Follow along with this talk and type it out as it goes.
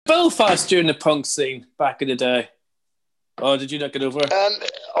Belfast during the punk scene back in the day? Or did you not get over it? No,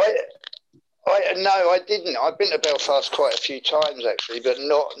 I didn't. I've been to Belfast quite a few times actually, but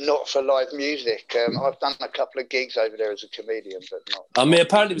not for live music. I've done a couple of gigs over there as a comedian, but not. I mean,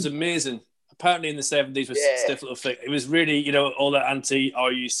 apparently it was amazing. Apparently in the 70s was stiff little thing. It was really, you know, all that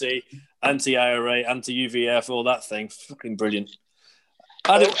anti-RUC, anti-IRA, anti-UVF, all that thing. Fucking brilliant.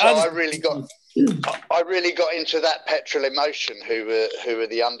 I really got into that Petrol Emotion, who were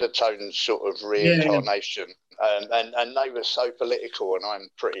the Undertones sort of reincarnation. Yeah. And they were so political, and I'm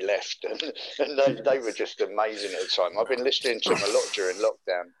pretty left, and they were just amazing at the time. I've been listening to them a lot during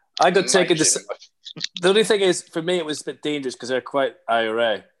lockdown. I got taken to. The only thing is, for me, it was a bit dangerous because they're quite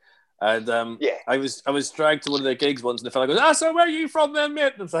IRA, and I was dragged to one of their gigs once, and the fella goes, "So where are you from, then,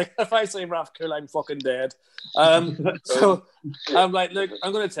 mate?" And it's like, if I say Rathcoole, I'm fucking dead. So I'm like, look,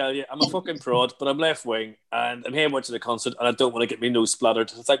 I'm going to tell you, I'm a fucking prod, but I'm left wing, and I'm here watching the concert, and I don't want to get my nose splattered.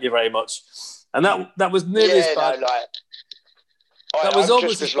 So thank you very much. And that was nearly as bad. That was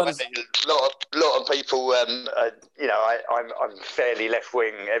almost as bad as a lot of people. You know, I'm fairly left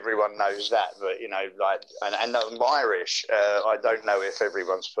wing. Everyone knows that, but you know, like, and I'm Irish. I don't know if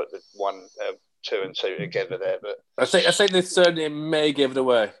everyone's put the two and two together there, but I think the surname may give it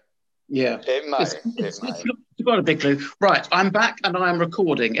away. Yeah, it may. It's got a big clue. Right, I'm back and I am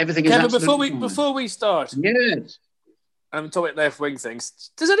recording. Everything is Kevin, absolutely before we start. Yes. I'm talking about left wing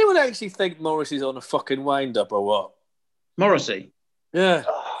things. Does anyone actually think Morrissey's on a fucking wind up or what? Morrissey? Yeah.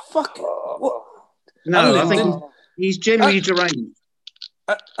 Fuck. What? No, I think he's genuinely deranged.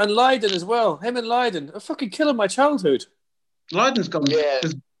 And Lydon as well. Him and Lydon are fucking killing my childhood. Lydon's gone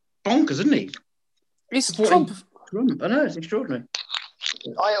bonkers, isn't he? He's Trump. I know, it's extraordinary.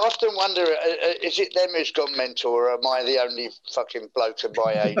 I often wonder, is it them who's gone mental, or am I the only fucking bloke of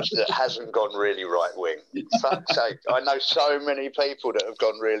my age that hasn't gone really right wing? Fuck's sake, I know so many people that have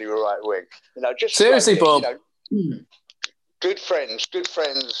gone really right wing. You know, just seriously, slowly, Bob. You know, good friends.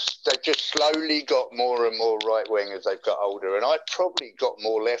 They've just slowly got more and more right wing as they've got older, and I've probably got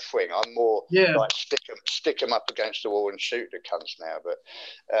more left wing. I'm more like stick them up against the wall and shoot the cunts now. But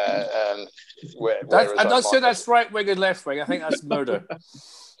I'm not sure that's right wing and left wing. I think that's murder.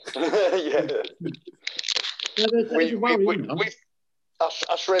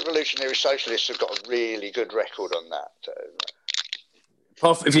 Us revolutionary socialists have got a really good record on that.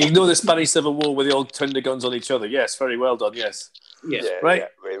 If you ignore the Spanish Civil War where they all turned the guns on each other, yes, very well done, yes. Yeah, right? Yeah,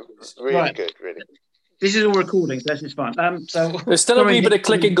 really good, really good. This is all recording, so this is fine. So there's still a wee bit of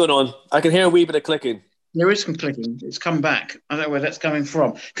clicking going on. I can hear a wee bit of clicking. There is some clicking. It's come back. I don't know where that's coming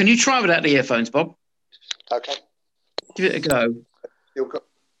from. Can you try without the earphones, Bob? Okay. Give it a go.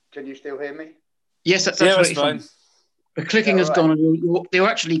 Can you still hear me? Yes, that's absolutely fine. The clicking has gone, and you're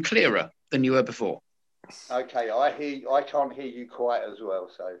actually clearer than you were before. Okay, I can't hear you quite as well,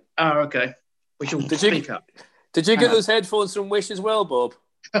 so. Oh, okay. We shall speak up. Did you get those headphones from Wish as well, Bob?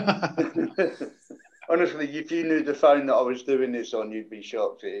 Honestly, if you knew the phone that I was doing this on, you'd be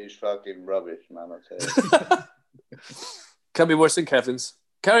shocked. It is fucking rubbish, man, I tell you. Can't be worse than Kevin's.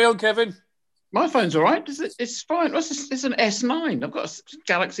 Carry on, Kevin. My phone's all right. It's fine. It's an S9. I've got a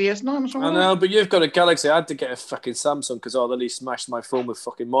Galaxy S9. What's wrong with that? I know, but you've got a Galaxy. I had to get a fucking Samsung because I nearly smashed my phone with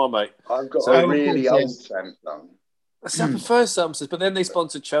fucking Marmite. I've got a really old Samsung. I prefer Samsungs, but then they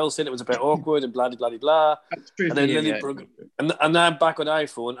sponsored Chelsea and it was a bit awkward and blah, blah, blah, blah. That's true. And then and now I'm back on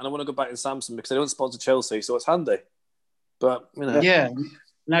iPhone and I want to go back to Samsung because they don't sponsor Chelsea, so it's handy. But, you know. Yeah.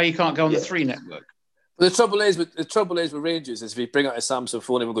 Now you can't go on the 3 network. But the trouble is with Rangers is if you bring out a Samsung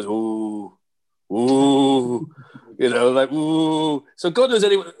phone, everyone goes, ooh. Ooh, you know, like, ooh. So God knows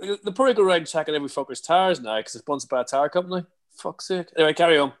anyone, the probably go around checking every fucker's tires now because it's sponsored by a tire company. Fuck's sake. Anyway,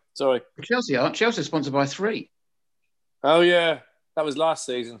 carry on. Sorry. Chelsea aren't. Chelsea's sponsored by 3. Oh, yeah. That was last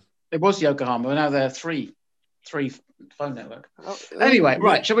season. It was Yokohama, but now they're 3 phone network. Anyway,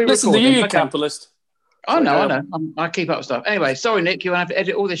 right. Shall we listen record? Listen to you, capitalist. I know. I keep up with stuff. Anyway, sorry, Nick. You have to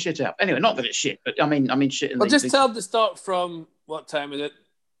edit all this shit out. Anyway, not that it's shit, but I mean shit. Well, just tell them to start from what time is it?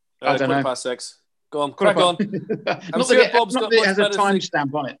 I don't know. 6:15. Go on, crack on. I'm sure Bob's got it has a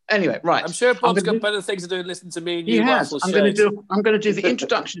timestamp on it. Anyway, right. I'm sure Bob's got better things to do than listen to me and you. He has. I'm going to do the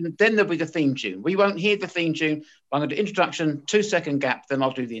introduction, and then there'll be the theme tune. We won't hear the theme tune. I'm going to do introduction, 2-second gap, then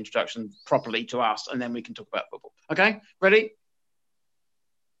I'll do the introduction properly to us, and then we can talk about football. Okay? Ready?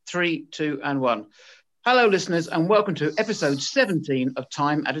 3, 2, and 1. Hello, listeners, and welcome to episode 17 of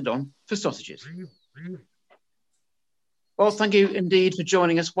Time Added On for Sausages. Well, thank you indeed for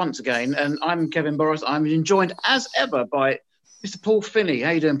joining us once again. And I'm Kevin Boris. I'm joined as ever by Mr. Paul Finney.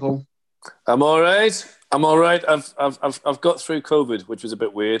 How you doing, Paul? I'm all right. I'm all right. I've got through COVID, which was a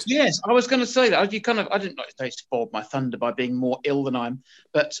bit weird. Yes, I was going to say that. I didn't like to say spoiled my thunder by being more ill than I am,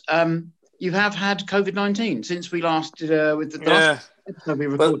 but you have had COVID-19 since we last did with the last episode we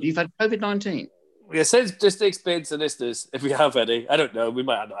recorded. Well, you've had COVID-19. Yeah, since just to explain to listeners, if we have any, I don't know, we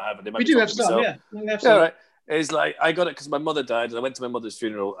might not have any. We do have some, yeah. We have some. All right. It's like I got it because my mother died, and I went to my mother's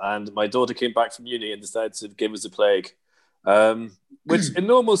funeral, and my daughter came back from uni and decided to give us the plague. Which in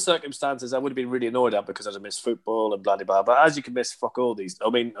normal circumstances I would have been really annoyed at because I'd missed football and blah blah blah. But as you can miss fuck all these. I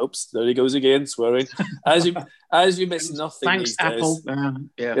mean, oops, there he goes again, swearing. As you miss nothing. Thanks, these Apple. days.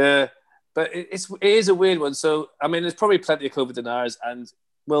 Yeah. But it is a weird one. So I mean, there's probably plenty of COVID deniers, and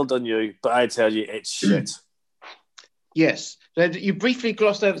well done you. But I tell you, it's shit. Yes. So you briefly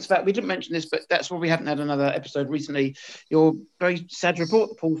glossed over the fact we didn't mention this, but that's why we haven't had another episode recently. Your very sad report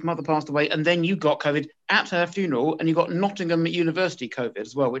that Paul's mother passed away, and then you got COVID at her funeral, and you got Nottingham University COVID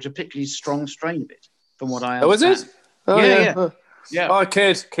as well, which is a particularly strong strain of it, from what I understand. Oh, was it? Oh, yeah. Our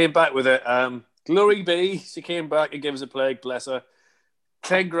kid came back with it. Glory be, she came back and gave us a plague, bless her.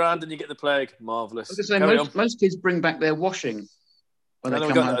 10 grand and you get the plague. Marvellous. I was going to say, most kids bring back their washing. When they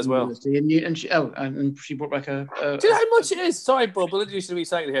come out as well. And she brought back a... Do you know how much it is? Sorry, Bob, I'll introduce you to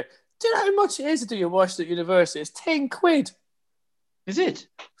recycling here. Do you know how much it is to do your wash at university? It's 10 quid. Is it?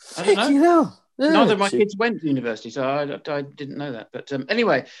 I don't know. Neither of my kids went to university, so I didn't know that. But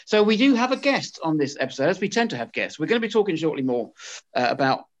anyway, so we do have a guest on this episode, as we tend to have guests. We're going to be talking shortly more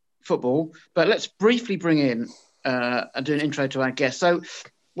about football, but let's briefly bring in and do an intro to our guest. So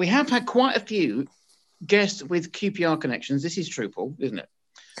we have had quite a few guests with QPR connections. This is true, Paul, isn't it?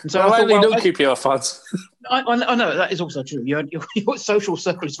 And so I only know QPR fans. I know that is also true. Your social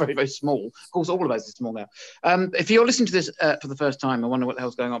circle is very, very small. Of course, all of us are small now. If you're listening to this for the first time, I wonder what the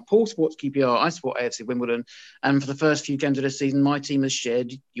hell's going on. Paul supports QPR. I support AFC Wimbledon. And for the first few games of this season, my team has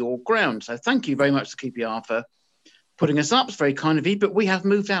shared your ground. So thank you very much to QPR for putting us up. It's very kind of you. But we have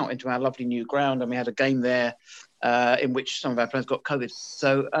moved out into our lovely new ground, and we had a game there in which some of our players got COVID.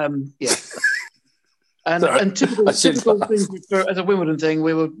 So, yeah. And typical thing as a Wimbledon thing,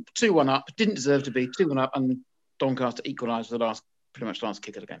 we were 2-1 up, didn't deserve to be 2-1 up, and Doncaster equalised for the pretty much last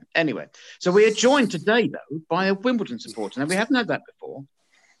kick of the game. Anyway, so we are joined today though by a Wimbledon supporter. Now we haven't had that before.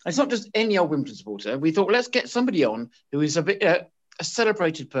 It's not just any old Wimbledon supporter. We thought let's get somebody on who is a bit a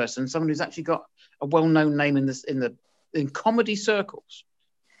celebrated person, someone who's actually got a well-known name in comedy circles.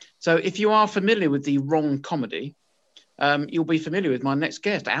 So if you are familiar with the wrong comedy, you'll be familiar with our next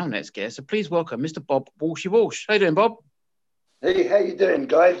guest. So please welcome Mr. Bob Walshy Walsh. How you doing, Bob? Hey, how you doing,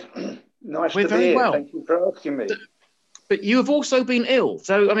 guys? Nice to be here. Well. Thank you for asking me. But you have also been ill.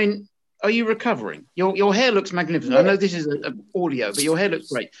 So, I mean, are you recovering? Your hair looks magnificent. Yeah. I know this is an audio, but your hair looks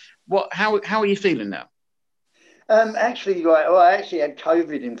great. How are you feeling now? Actually, I actually had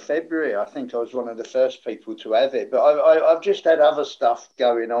COVID in February. I think I was one of the first people to have it, but I've just had other stuff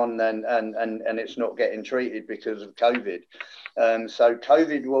going on, and it's not getting treated because of COVID. So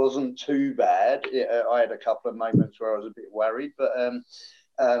COVID wasn't too bad. I had a couple of moments where I was a bit worried, but I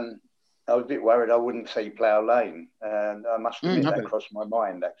was a bit worried I wouldn't see Plough Lane. I must admit that crossed my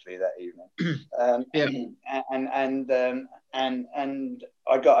mind actually that evening. And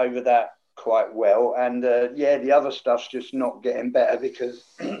I got over that quite well, and the other stuff's just not getting better because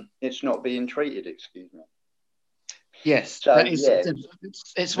it's not being treated. Excuse me. Yes, so,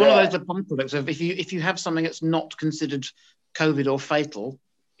 it's one of those byproducts of if you have something that's not considered COVID or fatal,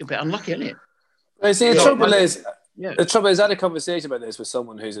 you're a bit unlucky, isn't it? Well, see, the trouble is, I had a conversation about this with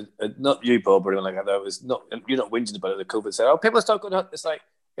someone who's not you, Bob, or anyone like that. It was not, you're not whinging about it. The COVID said, people start going. It's like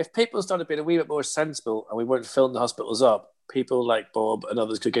if people started being a wee bit more sensible and we weren't filling the hospitals up, people like Bob and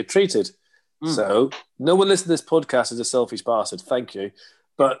others could get treated. So no one listening to this podcast is a selfish bastard. Thank you,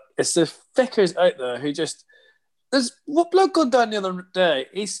 but it's the thickers out there who just. There's what bloke gone down the other day.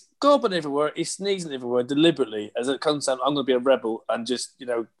 He's gobbing everywhere. He's sneezing everywhere deliberately as it comes down. I'm going to be a rebel and just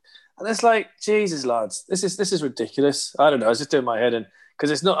and it's like Jesus, lads. This is ridiculous. I don't know. I was just doing my head in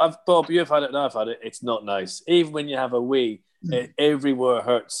because it's not. Bob, you've had it and I've had it. It's not nice. Even when you have a wee, it everywhere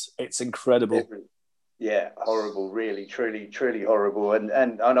hurts. It's incredible. Yeah, horrible. Really, truly horrible.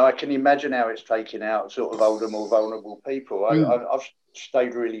 And I can imagine how it's taking out sort of older, more vulnerable people. I've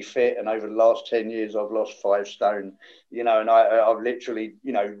stayed really fit, and over the last 10 years I've lost 5 stone, and I've literally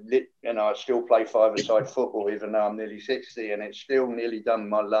and I still play 5-a-side football even though I'm nearly 60, and it's still nearly done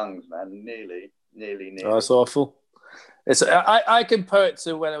my lungs, man. Nearly. Oh, that's awful. I compare it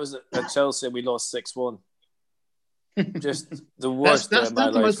to when I was at Chelsea and we lost 6-1. Just the worst that's day of my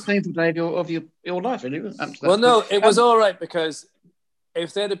life. The most painful day of your life, really. Well, no, it was all right because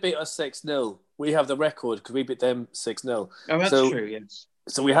if they'd have beat us 6-0, we have the record because we beat them 6-0. Oh, that's true, yes.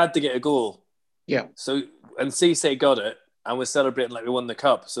 So we had to get a goal. Yeah. So, and Cisse got it, and we're celebrating like we won the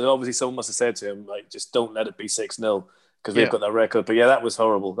cup. So obviously someone must have said to him, like, just don't let it be 6-0 because we've got that record. But yeah, that was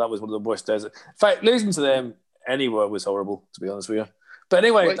horrible. That was one of the worst days. In fact, losing to them anywhere was horrible, to be honest with you. But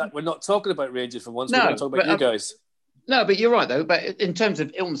anyway, we're not talking about Rangers for once. We're going to talk about you guys. No, but you're right, though. But in terms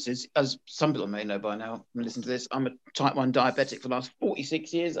of illnesses, as some people may know by now, and listen to this, I'm a type 1 diabetic for the last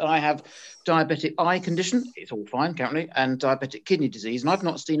 46 years. And I have diabetic eye condition. It's all fine currently. And diabetic kidney disease. And I've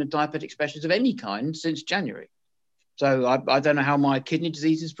not seen a diabetic specialist of any kind since January. So I don't know how my kidney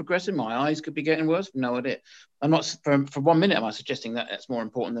disease is progressing. My eyes could be getting worse. No idea. I'm not, for 1 minute, am I suggesting that that's more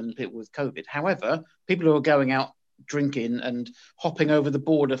important than people with COVID. However, people who are going out drinking and hopping over the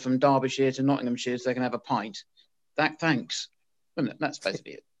border from Derbyshire to Nottinghamshire so they can have a pint, thanks. That's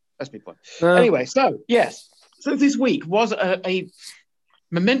basically it. That's my point. Anyway, so yes. So this week was a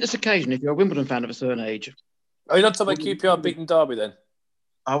momentous occasion if you're a Wimbledon fan of a certain age. Are you not talking about QPR beating Derby then?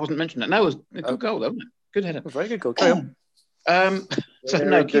 I wasn't mentioning that. No, it was a good goal though, wasn't it? Good header. Very good goal. Carry on.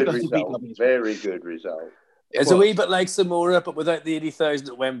 Very good result. It's a wee bit like Zamora, but without the 80,000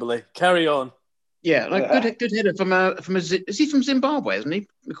 at Wembley. Carry on. Yeah, good header from is he from Zimbabwe, isn't he?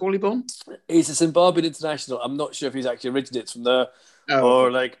 Macaulay Bonne? He's a Zimbabwean international. I'm not sure if he's actually originates from there.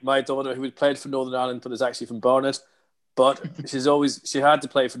 Like my daughter who had played for Northern Ireland but is actually from Barnet. But she had to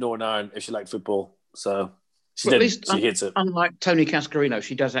play for Northern Ireland if she liked football. So she hits it. Unlike Tony Cascarino,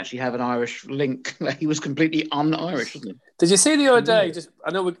 she does actually have an Irish link. He was completely un-Irish, wasn't he? Did you see the other day? I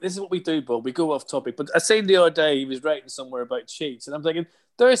know this is what we do, Bob. We go off topic, but I seen the other day he was writing somewhere about cheats, and I'm thinking,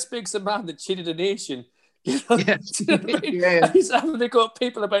 there speaks a man that cheated a nation. You know? Yeah. Do you know what I mean? Yeah. He's having to go at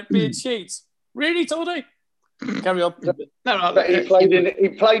people about being cheats. Really, Tony? Carry on. But he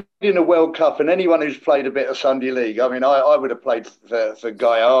played in a World Cup, and anyone who's played a bit of Sunday League, I mean, I would have played for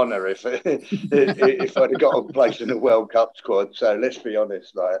Guyana if I'd have got a place in the World Cup squad. So let's be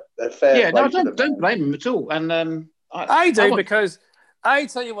honest, like they're fair. Yeah, no, don't blame him at all. And I do because I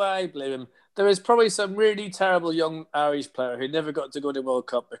tell you why I blame him. There is probably some really terrible young Irish player who never got to go to the World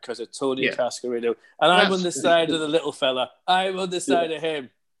Cup because of Tony Cascarino, and I'm on the side of the little fella. I'm on the side of him.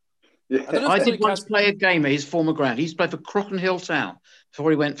 Yeah. I did once play a game at his former ground. He used to play for Crockenhill Town before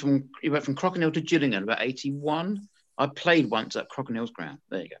he went from Crockenhill to Gillingham about 81. I played once at Crockenhill's ground.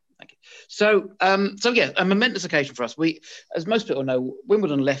 There you go. Thank you. So yeah, a momentous occasion for us. We, as most people know,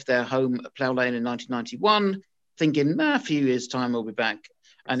 Wimbledon left their home at Plough Lane in 1991, thinking, a few years' time we'll be back.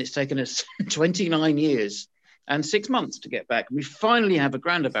 And it's taken us 29 years and 6 months to get back. We finally have a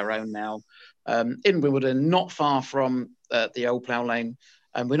ground of our own now in Wimbledon, not far from the old Plough Lane.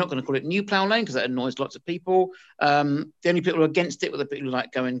 And we're not going to call it New Plough Lane because that annoys lots of people. The only people who are against it were the people who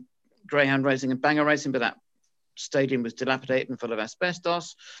like going greyhound racing and banger racing, but that stadium was dilapidated and full of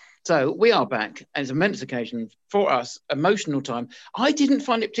asbestos. So we are back, and it's a momentous occasion for us, emotional time. I didn't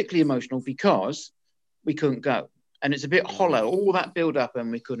find it particularly emotional because we couldn't go. And it's a bit hollow, all that build-up,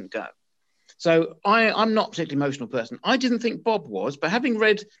 and we couldn't go. So I'm not a particularly emotional person. I didn't think Bob was, but having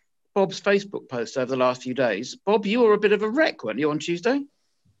read Bob's Facebook post over the last few days, Bob, you were a bit of a wreck, weren't you, on Tuesday?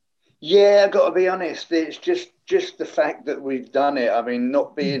 Yeah, I've got to be honest. It's just the fact that we've done it. I mean,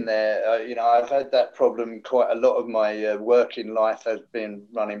 not being there, I've had that problem quite a lot of my working life has been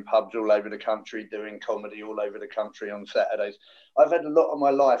running pubs all over the country, doing comedy all over the country on Saturdays. I've had a lot of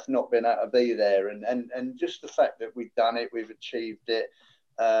my life not been able to be there. And just the fact that we've done it, we've achieved it.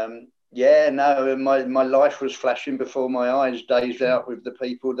 My life was flashing before my eyes, days out with the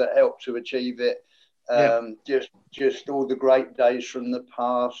people that helped to achieve it. Just all the great days from the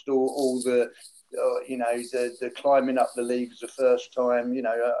past, all the the climbing up the leagues the first time,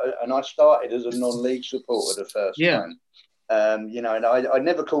 and I started as a non-league supporter the first time. And I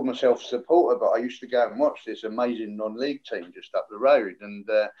never called myself a supporter, but I used to go and watch this amazing non-league team just up the road, and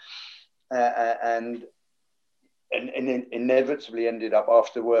inevitably ended up,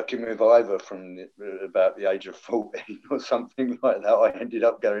 after working with Ivor from about the age of 14 or something like that, I ended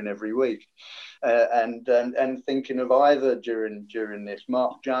up going every week and thinking of Ivor during this,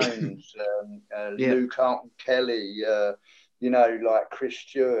 Mark Jones, Lou Carlton Kelly, like Chris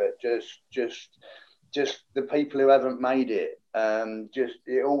Stewart, just the people who haven't made it.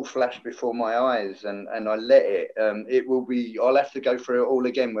 It all flashed before my eyes, and I let it. I'll have to go through it all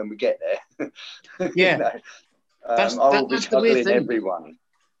again when we get there. Yeah. I will be cuddling everyone.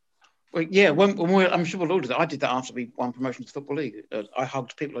 Well, yeah, I'm sure we'll all do that. I did that after we won promotion to the Football League. I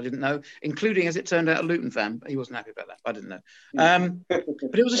hugged people I didn't know, including, as it turned out, a Luton fan. He wasn't happy about that. I didn't know.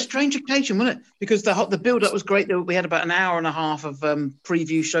 But it was a strange occasion, wasn't it? Because the build-up was great. We had about an hour and a half of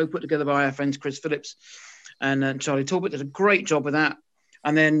preview show put together by our friends Chris Phillips and Charlie Talbot. Did a great job with that.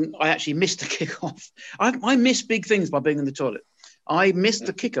 And then I actually missed the kick-off. I miss big things by being in the toilet. I missed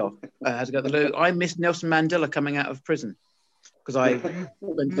the kickoff. I had to go to the loo. I missed Nelson Mandela coming out of prison because I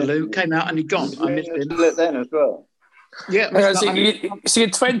went to the loo, came out, and he'd gone. I missed him. Then as well. Yeah. So you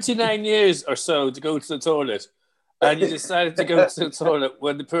had 29 years or so to go to the toilet, and you decided to go to the toilet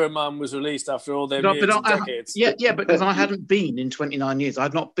when the poor man was released after all them years and decades. Yeah, because I hadn't been in 29 years.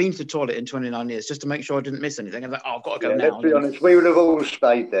 I'd not been to the toilet in 29 years just to make sure I didn't miss anything. I was like, I've got to go now. Let's be honest, we would have all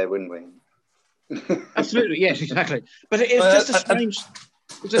stayed there, wouldn't we? Absolutely, yes, exactly. But it's just a strange,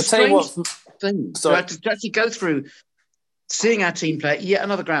 thing to actually go through seeing our team play at yet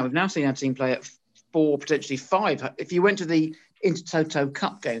another ground. We've now seen our team play at 4, potentially 5. If you went to the Intertoto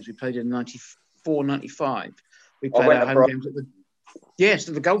Cup games we played in 94, 95, we played our home games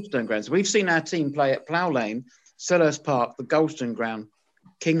at the Goldstone grounds. We've seen our team play at Plough Lane, Selhurst Park, the Goldstone ground,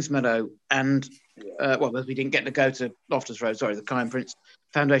 Kingsmeadow, and we didn't get to go to Loftus Road, the Kyan Prince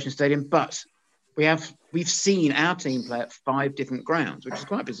Foundation Stadium, but we've seen our team play at 5 different grounds, which is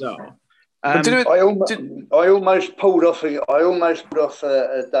quite bizarre. I almost pulled off a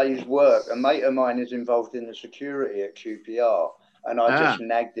day's work. A mate of mine is involved in the security at QPR, and I just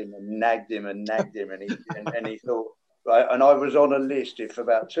nagged him, and he thought. Right, and I was on a list. If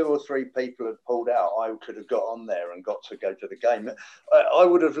about 2 or 3 people had pulled out, I could have got on there and got to go to the game. I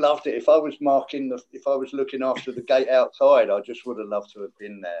would have loved it if I was if I was looking after the gate outside. I just would have loved to have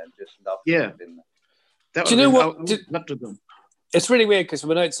been there. Just loved to have been there. Do you know what? It's really weird because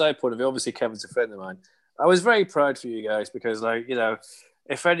from an outside point of view, obviously Kevin's a friend of mine. I was very proud for you guys because,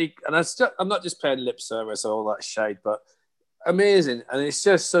 if any, and I'm not just playing lip service or all that shite, but amazing, and it's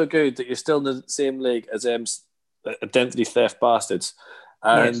just so good that you're still in the same league as identity theft bastards,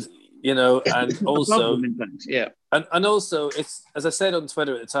 and and also and also it's, as I said on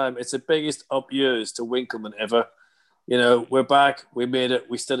Twitter at the time, it's the biggest up years to Winkleman ever. We're back, we made it,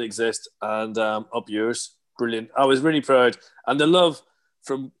 we still exist, and up years, brilliant. I was really proud, and the love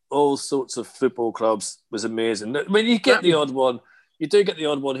from all sorts of football clubs was amazing. I mean, you get the odd one, you do get the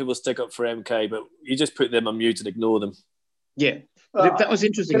odd one who will stick up for MK, but you just put them on mute and ignore them. That was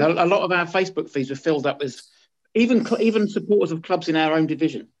interesting. A lot of our Facebook feeds were filled up with even supporters of clubs in our own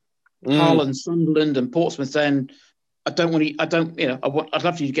division, Harlan, Sunderland, and Portsmouth, saying, I'd love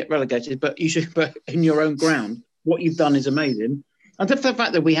for you to get relegated, but you should. But in your own ground, what you've done is amazing. And the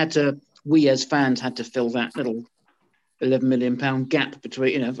fact that we as fans had to fill that little £11 million gap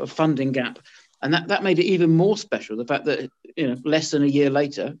between, a funding gap, and that made it even more special. The fact that less than a year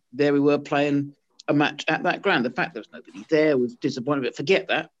later, there we were playing a match at that ground. The fact there was nobody there was disappointing. But forget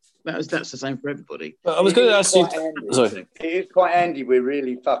that. That's the same for everybody. But I was going to ask you. Sorry. It is quite handy. We're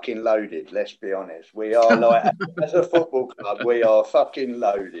really fucking loaded. Let's be honest. We are as a football club, we are fucking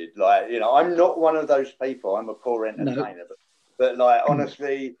loaded. I'm not one of those people. I'm a poor entertainer, but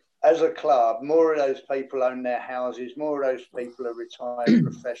honestly, as a club, more of those people own their houses. More of those people are retired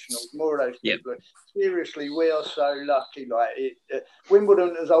professionals. More of those people. Seriously, we are so lucky.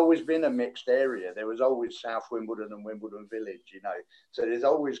 Wimbledon has always been a mixed area. There was always South Wimbledon and Wimbledon Village, So there's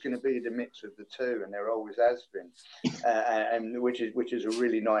always going to be the mix of the two, and there always has been, and which is a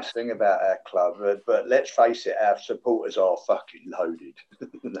really nice thing about our club. But let's face it, our supporters are fucking loaded.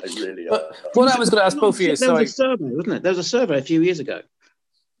 They really are. What I was going to ask both of you. There was a survey, wasn't it? There was a survey a few years ago.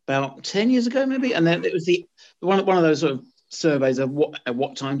 About 10 years ago, maybe, and then it was one of those sort of surveys of at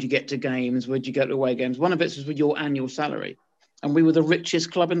what time do you get to games, where do you go to away games. One of it was with your annual salary, and we were the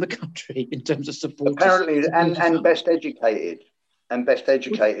richest club in the country in terms of support. Apparently, and best educated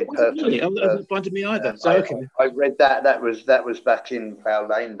person. Really? That wasn't fun to me either. So I read that. That was back in Plough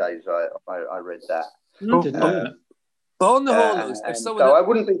Lane days. I read that. No, I didn't know that. But on the whole, so I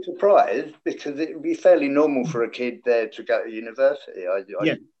wouldn't be surprised because it would be fairly normal for a kid there to go to university.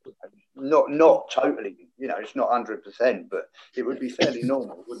 Not totally, it's not 100%, but it would be fairly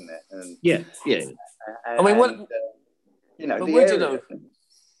normal, wouldn't it? And, I mean, what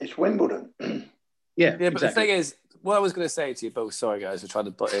it's Wimbledon. But the thing is, what I was going to say to you both. Sorry, guys, we're trying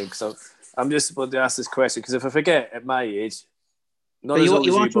to butt in because I'm just about to ask this question because if I forget at my age,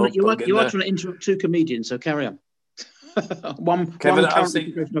 you are trying to interrupt 2 comedians, so carry on. Kevin, I've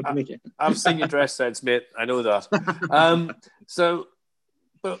seen your dress sense, mate. I know that.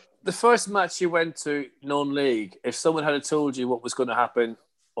 But the first match you went to non-league, if someone had told you what was going to happen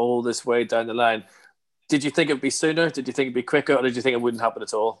all this way down the line, did you think it would be sooner? Did you think it'd be quicker, or did you think it wouldn't happen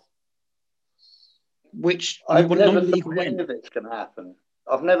at all? I've never thought any of it's going to happen.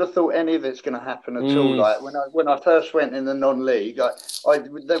 I've never thought any of it's going to happen at all. When I first went in the non-league,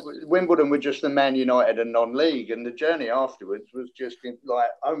 Wimbledon were just the Man United and non-league, and the journey afterwards was just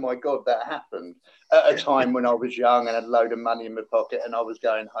oh my God, that happened at a time when I was young and had a load of money in my pocket and I was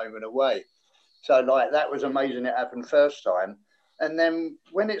going home and away. So that was amazing. It happened first time, And then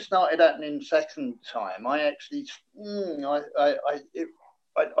when it started happening second time, I actually, I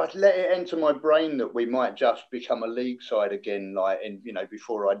let it enter my brain that we might just become a league side again,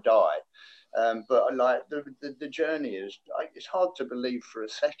 before I die. But like the journey is, it's hard to believe for a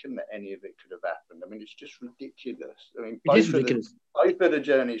second that any of it could have happened. I mean, it's just ridiculous. I mean, both of the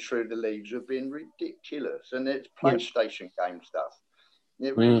journeys through the leagues have been ridiculous, and it's PlayStation game stuff.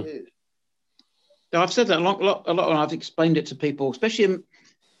 It really is. Now, I've said that a lot, and I've explained it to people, especially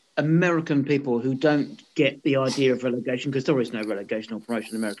American people who don't get the idea of relegation, because there is no relegation or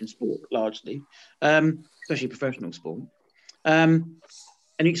promotion in American sport, largely, especially professional sport. And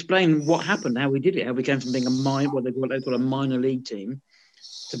explain what happened, how we did it, how we came from being what they call a minor league team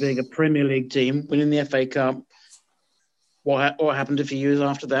to being a Premier League team, winning the FA Cup. What happened a few years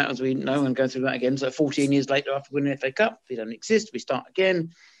after that, as we know, and go through that again. So 14 years later, after winning the FA Cup, we don't exist, we start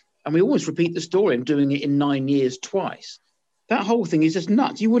again. And we always repeat the story of doing it in 9 years twice. That whole thing is just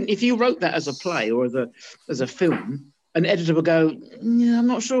nuts. You wouldn't, if you wrote that as a play or as a film, an editor would go, "Yeah, I'm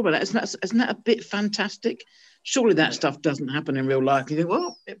not sure about that. Isn't that a bit fantastic? Surely that stuff doesn't happen in real life." And you think,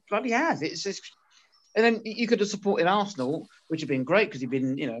 well, it bloody has. It's just, and then you could have supported Arsenal, which would have been great because you've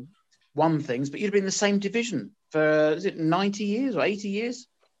been, won things, but you'd have been in the same division for, is it 90 years or 80 years?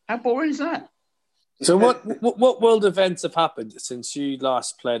 How boring is that? So what world events have happened since you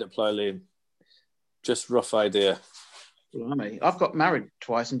last played at Plough Lane? Just rough idea. Blimey. I've got married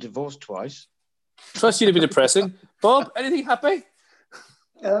twice and divorced twice. Trust you to be depressing. Bob, anything happy?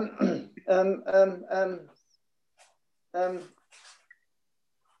 No.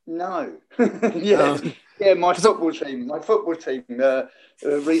 My football team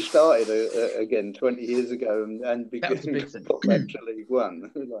restarted again 20 years ago and began to pop back to League One.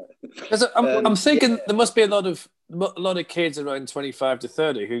 I'm thinking there must be a lot of kids around 25 to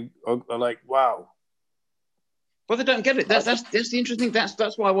 30 who are like, wow. Well, they don't get it. That's the interesting thing.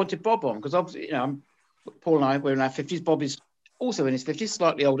 That's why I wanted Bob on, because obviously, Paul and I, we're in our 50s. Bob is also in his 50s,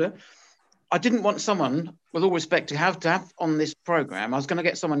 slightly older. I didn't want someone, with all respect, to have on this programme. I was going to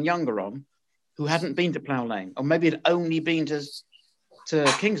get someone younger on who hadn't been to Plough Lane, or maybe had only been to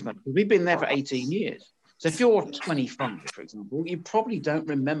Kingsman. We've been there for 18 years. So if you're 25, for example, you probably don't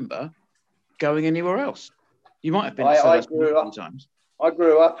remember going anywhere else. You might have been to times. I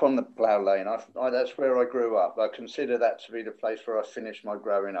grew up on the Plough Lane. That's where I grew up. I consider that to be the place where I finished my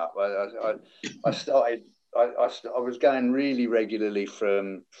growing up. I started. I was going really regularly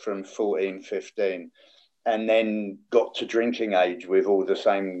from 14, 15, and then got to drinking age with all the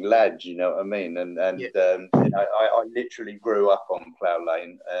same lads. You know what I mean? And I literally grew up on Plough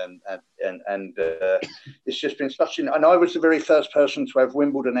Lane, and it's just been such an. And I was the very first person to have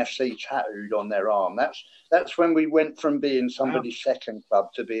Wimbledon FC tattooed on their arm. That's when we went from being somebody's second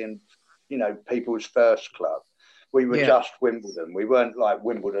club to being, people's first club. We were just Wimbledon. We weren't like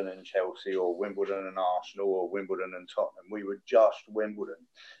Wimbledon and Chelsea or Wimbledon and Arsenal or Wimbledon and Tottenham. We were just Wimbledon.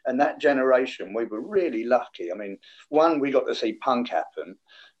 And that generation, we were really lucky. I mean, one, we got to see punk happen.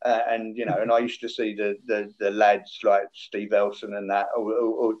 And I used to see the lads like Steve Elson and that,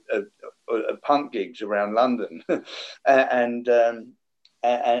 or punk gigs around London.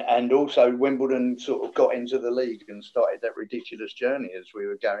 And also Wimbledon sort of got into the league and started that ridiculous journey as we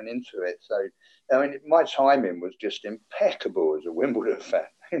were going into it. So, I mean, my timing was just impeccable as a Wimbledon fan.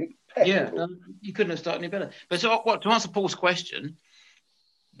 Yeah, you couldn't have started any better. But so, to answer Paul's question,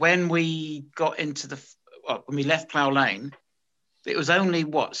 when we got into when we left Plough Lane, it was only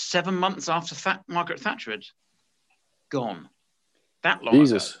 7 months after Margaret Thatcher had gone. That long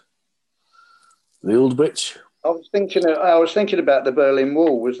Jesus, ago. The old witch. I was thinking about the Berlin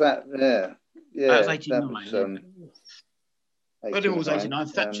Wall. Was that? Yeah. That was 89. Berlin Wall was 89.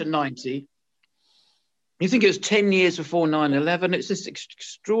 Thatcher 90. You think it was 10 years before 9/11? It's this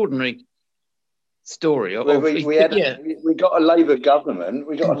extraordinary story. We got a Labour government.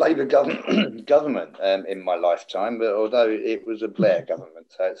 We got a Labour government in my lifetime, but although it was a Blair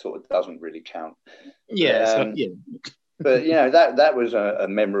government, so it sort of doesn't really count. But that was a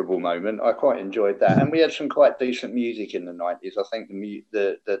memorable moment. I quite enjoyed that, and we had some quite decent music in the 90s. I think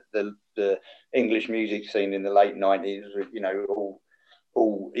the English music scene in the late 90s,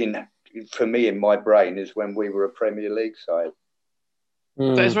 all in, for me, in my brain, is when we were a Premier League side.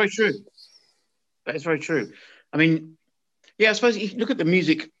 That is very true. That is very true. I mean, I suppose if you look at the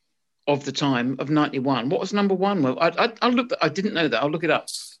music of the time of 91, what was number one? Well, I didn't know that. I'll look it up.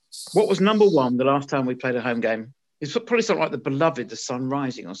 What was number one the last time we played a home game? It's probably something like The Beloved, The Sun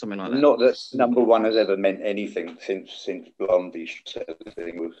Rising, or something like that. Not that number one has ever meant anything since Blondie.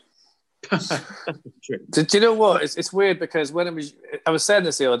 Do you know what? It's weird because when I was saying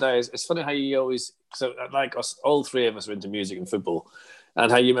this the other day. It's funny how you always like us, all three of us are into music and football,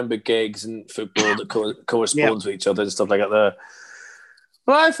 and how you remember gigs and football that correspond to each other and stuff like that. There.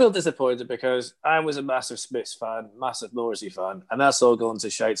 Well, I feel disappointed because I was a massive Smiths fan, massive Morrissey fan, and that's all gone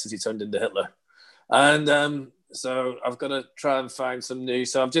to shite since he turned into Hitler. And so I've got to try and find some new.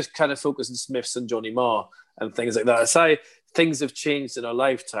 So I've just kind of focused on Smiths and Johnny Marr and things like that. So things have changed in our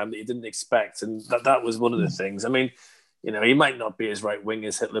lifetime that you didn't expect, and that was one of the things. I mean, he might not be as right wing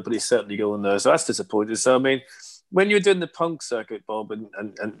as Hitler, but he's certainly going there. So that's disappointing. So I mean, when you were doing the punk circuit, Bob,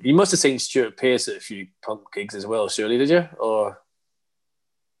 and you must have seen Stuart Pearce at a few punk gigs as well, surely, did you? Or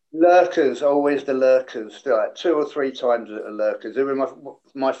Lurkers, always the Lurkers. Like 2 or 3 times at the Lurkers. They were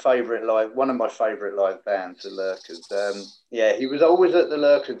my favourite live. One of my favourite live bands, the Lurkers. He was always at the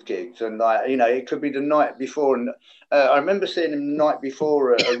Lurkers gigs, and it could be the night before. And I remember seeing him the night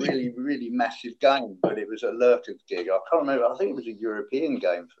before a really, really massive game, but it was a Lurkers gig. I can't remember. I think it was a European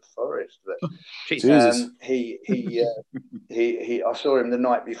game for Forest. But Jesus. I saw him the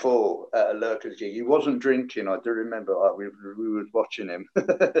night before at a Lurkers gig. He wasn't drinking. I do remember. We were watching him.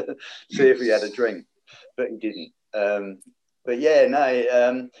 See if he had a drink, but he didn't.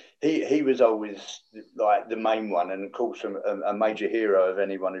 He was always like the main one, and of course a major hero of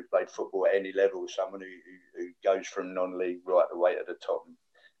anyone who played football at any level, someone who goes from non-league right the way to the top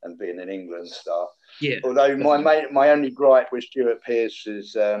and being an England star. Yeah. Although my only gripe with Stuart Pearce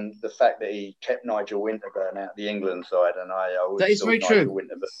is the fact that he kept Nigel Winterburn out the England side, and I always that is thought very Nigel true.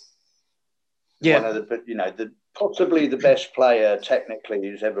 Winterburn, yeah, one of the possibly the best player technically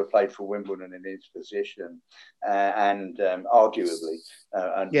who's ever played for Wimbledon in his position, and arguably,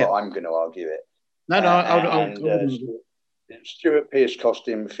 but I'm going to argue it. Stuart Pearce cost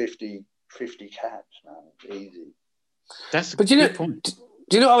him 50 caps, man. It's easy. That's a good point.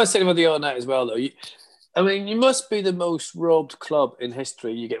 Do you know what I was saying about the other night as well, though? You must be the most robbed club in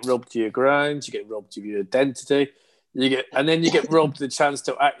history. You get robbed of your grounds, you get robbed of your identity. And then you get robbed the chance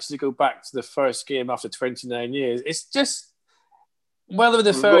to actually go back to the first game after 29 years. It's just, whether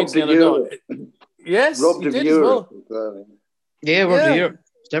the fairy tale or not. Yes, robbed of Europe as well. Yeah, robbed of Europe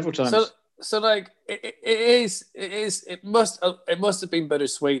several times. So like it must have been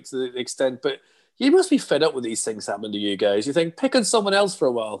bittersweet to the extent, but you must be fed up with these things happening to you guys. You think, pick on someone else for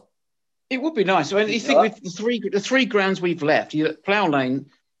a while. It would be nice. I mean, you think with the three grounds we've left, Plough Lane,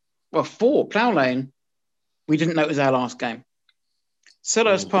 4 Plough Lane. We didn't know it was our last game.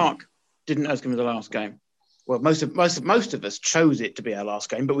 Selhurst Park didn't know it was going to be the last game. Well, most of us chose it to be our last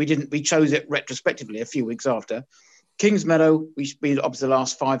game, but we didn't. We chose it retrospectively a few weeks after. Kingsmeadow, we obviously the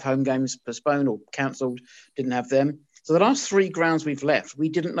last 5 home games postponed or cancelled. Didn't have them. So the last 3 grounds we've left, we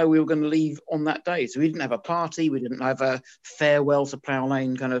didn't know we were going to leave on that day. So we didn't have a party. We didn't have a farewell to Plough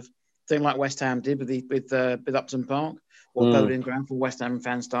Lane kind of thing like West Ham did with Upton Park. Or Bowling Ground for West Ham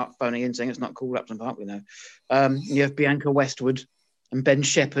fans start phoning in saying it's not called Upton Park, we know. You have Bianca Westwood and Ben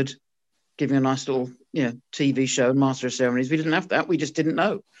Shepherd giving a nice little TV show, Master of Ceremonies. We didn't have that. We just didn't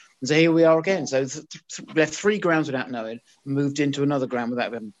know. And so here we are again. So left 3 grounds without knowing, moved into another ground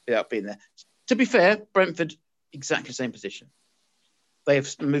without being there. To be fair, Brentford, exactly the same position. They have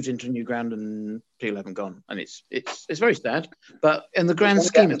moved into a new ground and people haven't gone. And it's very sad. But in the grand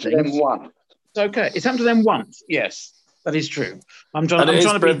scheme of things, it's okay. It's happened to them once, yes. That is true. I'm trying to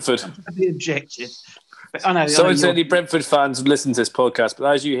be objective. I know. So it's any Brentford fans who listen to this podcast,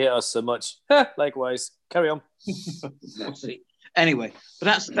 but as you hate us so much, likewise. Carry on. Anyway, but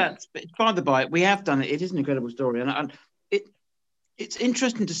that's by the by. We have done it. It is an incredible story, and it's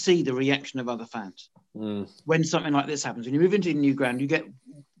interesting to see the reaction of other fans when something like this happens. When you move into a new ground, you get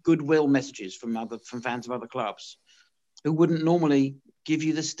goodwill messages from fans of other clubs who wouldn't normally give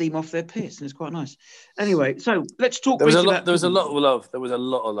you the steam off their piss, and it's quite nice. Anyway, so let's talk. There was a lot of love. There was a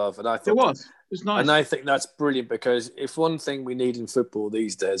lot of love, and I thought it was nice. And I think that's brilliant because if one thing we need in football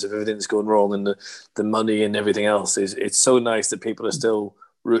these days, if everything's going wrong and the money and everything else, is it's so nice that people are still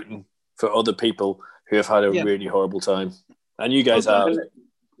rooting for other people who have had a really horrible time, and you guys have.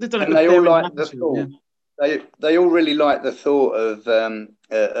 They all like the thought. They all really like the thought of that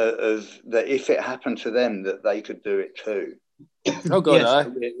if it happened to them, that they could do it too. Oh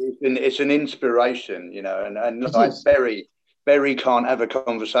God! Yes. It's an inspiration, and like Berry can't have a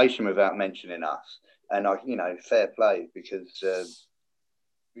conversation without mentioning us, and fair play because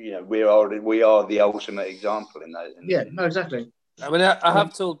we are the ultimate example in those. No, exactly. I mean, I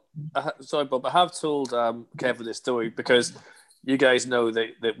have told. Sorry, Bob. I have told Kevin this story because you guys know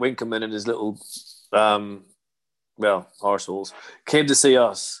that Winkelman and his little arseholes came to see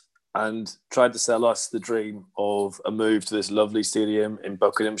us and tried to sell us the dream of a move to this lovely stadium in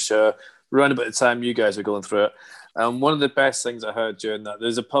Buckinghamshire, around about the time you guys were going through it. And one of the best things I heard during that,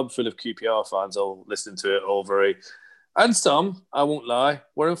 there's a pub full of QPR fans all listening to it, all very... And some, I won't lie,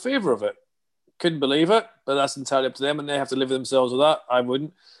 were in favour of it. Couldn't believe it, but that's entirely up to them, and they have to live with themselves with that. I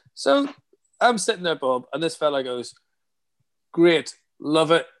wouldn't. So I'm sitting there, Bob, and this fella goes, great,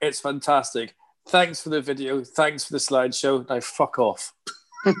 love it, it's fantastic. Thanks for the video, thanks for the slideshow. Now fuck off.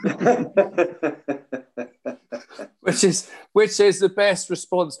 which is the best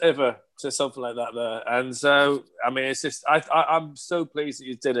response ever to something like that there. And so, I mean, it's just I'm so pleased that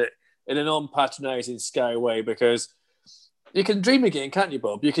you did it in a non-patronising Sky way, because you can dream again, can't you,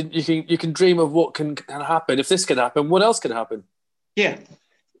 Bob? You can dream of what can happen. If this can happen, what else can happen? Yeah.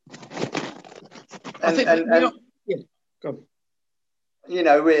 I think go on. You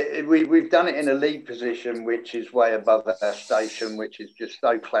know, we've done it in a league position, which is way above our station, which is just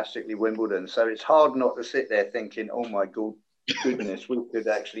so classically Wimbledon. So it's hard not to sit there thinking, oh my goodness, we could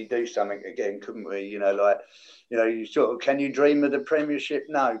actually do something again, couldn't we? You know, like, you know, you sort of, can you dream of the Premiership?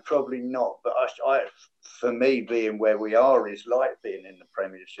 No, probably not. But I for me, being where we are is like being in the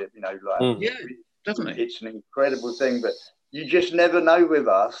Premiership. You know, like yeah, definitely, it's an incredible thing, but. You just never know with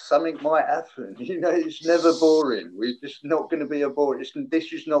us. Something might happen. You know, it's never boring. We're just not going to be a boring.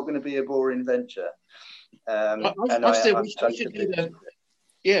 This is not going to be a boring venture.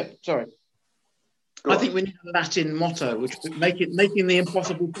 Yeah, sorry. I think we need a Latin motto, which would making the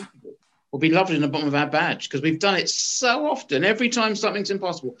impossible possible. Will be lovely in the bottom of our badge, because we've done it so often. Every time something's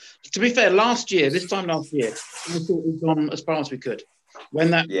impossible. To be fair, this time last year, we thought we'd gone as far as we could.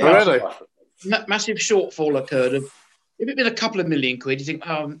 When that massive shortfall occurred of. If it'd been a couple of million quid, you think,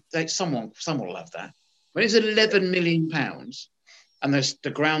 someone will have that. When it's £11 million and the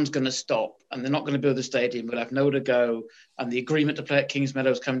ground's going to stop and they're not going to build the stadium, we'll have nowhere to go, and the agreement to play at Kings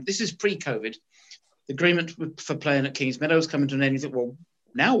Meadows coming. This is pre-COVID. The agreement for playing at Kings Meadows coming to an end. You think, well,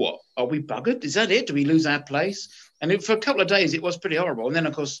 now what? Are we buggered? Is that it? Do we lose our place? And for a couple of days, it was pretty horrible. And then,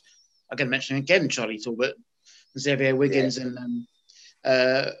 of course, I'm going to mention again Charlie Talbot, Xavier Wiggins, and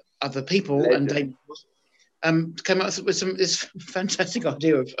other people, Legend. And David came up with this fantastic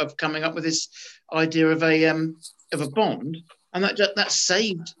idea of coming up with this idea of a bond, and that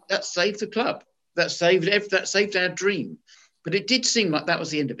saved the club. That saved our dream. But it did seem like that was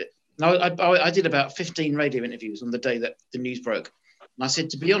the end of it. Now, I did about 15 radio interviews on the day that the news broke, and I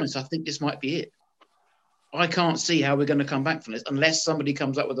said, to be honest, I think this might be it. I can't see how we're going to come back from this unless somebody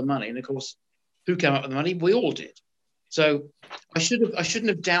comes up with the money. And of course, who came up with the money? We all did. So I shouldn't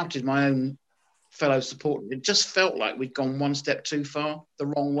have doubted my own fellow supporters. It just felt like we'd gone one step too far, the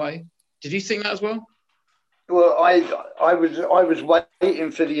wrong way. Did you think that as well? Well, I was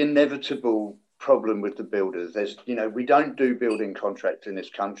waiting for the inevitable problem with the builders. We don't do building contracts in this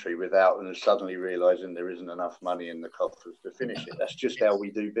country without them suddenly realising there isn't enough money in the coffers to finish it. That's just how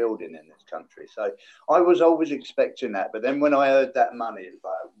we do building in this country. So I was always expecting that. But then when I heard that money, it's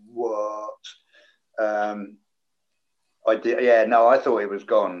like, what? I thought it was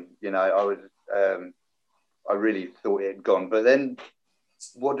gone. I really thought it had gone. But then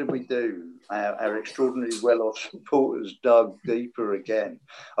what did we do? Our extraordinarily well-off supporters dug deeper again.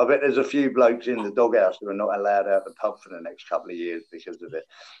 I bet there's a few blokes in the doghouse who are not allowed out the pub for the next couple of years because of it.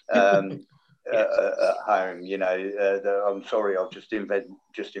 At home, I'm sorry, I've just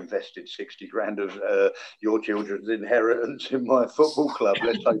invested 60 grand of your children's inheritance in my football club.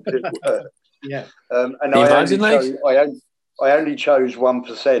 Let's hope it works. Yeah. And I only chose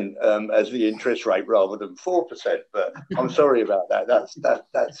 1% as the interest rate rather than 4%. But I'm sorry about that.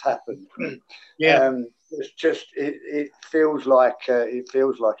 That's happened. Yeah. It's just it feels like a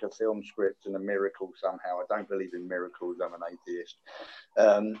film script and a miracle somehow. I don't believe in miracles. I'm an atheist.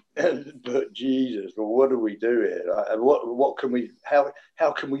 But Jesus, well, what do we do here? What can we? How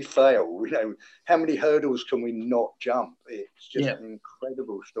can we fail? How many hurdles can we not jump? It's just an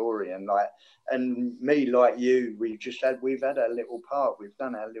incredible story. And me, like you, we've had our little part. We've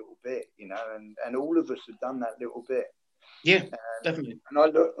done our little bit, and all of us have done that little bit. Yeah, definitely. And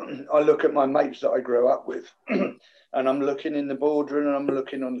I look at my mates that I grew up with, and I'm looking in the boardroom, and I'm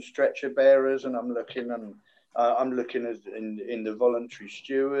looking on the stretcher bearers, and I'm looking in the voluntary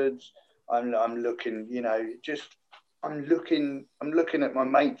stewards. I'm looking at my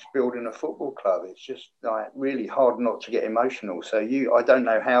mates building a football club. It's just like really hard not to get emotional. So I don't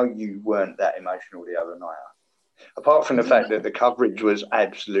know how you weren't that emotional the other night. Apart from the fact that the coverage was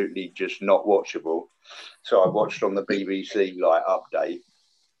absolutely just not watchable. So I watched on the BBC update.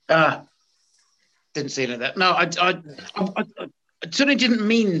 Didn't see any of that. No, I certainly didn't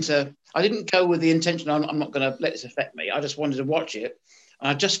mean to. I didn't go with the intention. I'm not going to let this affect me. I just wanted to watch it. And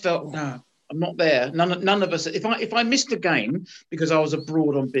I just felt, no, I'm not there. None of us. If I missed a game because I was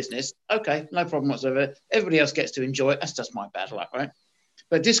abroad on business, okay, no problem whatsoever. Everybody else gets to enjoy it. That's just my bad luck, right?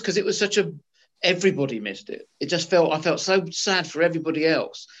 But this, because it was everybody missed it. I felt so sad for everybody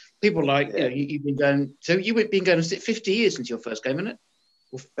else. People like, you've been going, so you've been going 50 years since your first game, isn't it?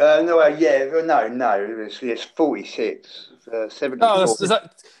 No, it's 46, 74. Oh, is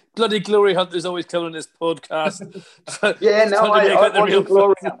that bloody glory hunters always killing this podcast?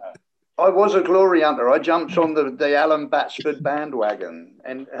 I was a glory hunter. I jumped on the Alan Batsford bandwagon,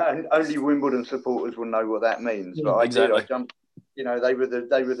 and only Wimbledon supporters will know what that means. But I did. I jumped. They were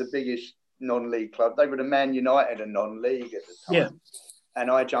the biggest non-league club. They were the Man United and non-league at the time. Yeah. And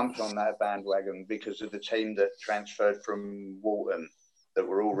I jumped on that bandwagon because of the team that transferred from Walton that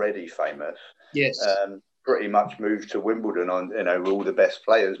were already famous. Yes. Pretty much moved to Wimbledon all the best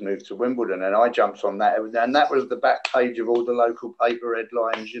players moved to Wimbledon, and I jumped on that, and that was the back page of all the local paper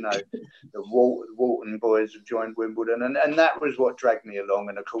headlines. The Walton boys have joined Wimbledon, and that was what dragged me along,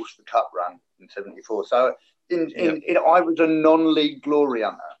 and of course the cup run in '74. So I was a non-league glory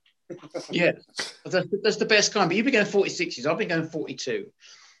hunter. Yeah, that's the best kind. But you've been going 46s. I've been going 42,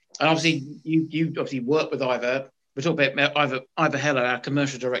 and obviously you obviously work with Ivor. We're talking about Ivor Heller, our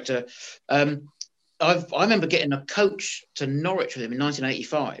commercial director. I remember getting a coach to Norwich with him in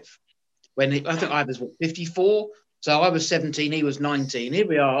 1985 when I think I was 54, so I was 17, he was 19. Here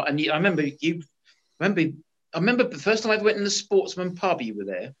we are, and I remember the first time I went in the Sportsman pub. You were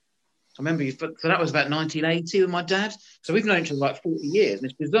there. I remember you. So that was about 1980 with my dad. So we've known each other like 40 years, and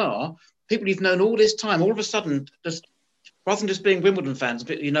it's bizarre. People you've known all this time, all of a sudden, just rather than just being Wimbledon fans,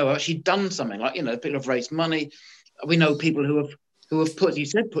 have actually done something. Like people have raised money. We know people who have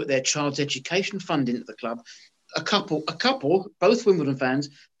put their child's education fund into the club. A couple, both Wimbledon fans,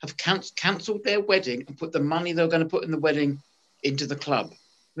 have cancelled their wedding and put the money they were going to put in the wedding into the club.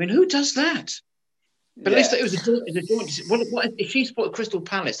 I mean, who does that? But at least it was a joint. What if she supported Crystal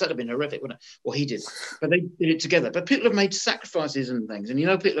Palace? That'd have been horrific, wouldn't it? Well, he did, but they did it together. But people have made sacrifices and things, and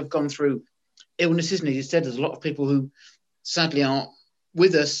people have gone through illnesses. And he said there's a lot of people who sadly aren't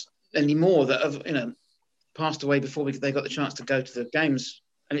with us anymore that have passed away before they got the chance to go to the games,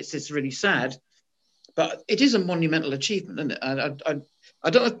 and it's really sad, but it is a monumental achievement, isn't it? I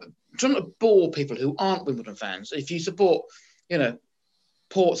don't want to bore people who aren't Wimbledon fans. If you support,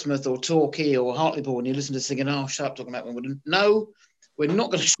 Portsmouth or Torquay or Hartlepool, and you listen to singing, "Oh, shut up talking about Wimbledon," no, we're not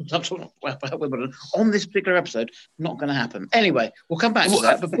going to shut up talking about Wimbledon on this particular episode. Not going to happen. Anyway, we'll come back to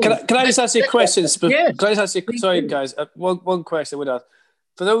that. But can I just ask you a question? Yeah. Can I just ask you? Sorry, guys. One question I would ask.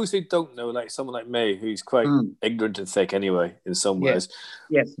 For those who don't know, like someone like me, who's quite ignorant and thick anyway, in some ways,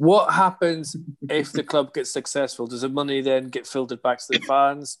 what happens if the club gets successful? Does the money then get filtered back to the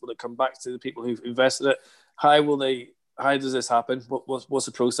fans? Will it come back to the people who've invested it? How does this happen? What's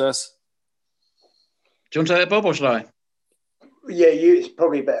the process? Do you want to take that, Bob, or shall I? Yeah, it's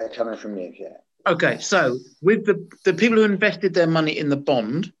probably better coming from you, yeah. Okay, so with the people who invested their money in the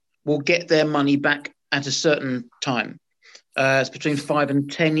bond will get their money back at a certain time. It's between 5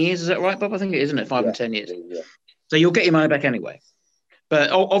 and 10 years. Is that right, Bob? I think it is, isn't it? 5 and 10 years. Yeah. So you'll get your money back anyway.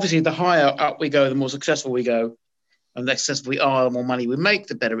 But obviously, the higher up we go, the more successful we go. And the successful we are, the more money we make,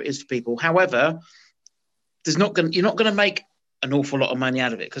 the better it is for people. However, you're not going to make an awful lot of money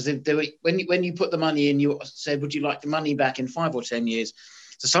out of it. Because when you put the money in, you said, would you like the money back in 5 or 10 years?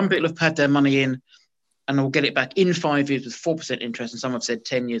 So some people have had their money in and will get it back in 5 years with 4% interest. And some have said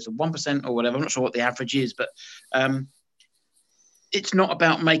 10 years or 1% or whatever. I'm not sure what the average is, but it's not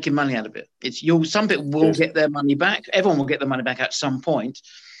about making money out of it. Some people will get their money back. Everyone will get their money back at some point,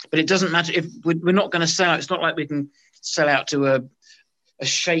 but it doesn't matter if we're not going to sell. It's not like we can sell out to a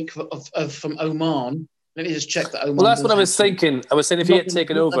sheikh from Oman. Let me just check that Oman. Well, that's what I was thinking. I was saying if he had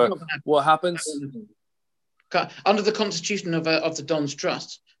taken over, what happens? Under the constitution of the Don's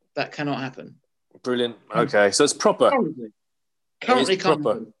Trust, that cannot happen. Brilliant. Okay, so it's proper. Currently can't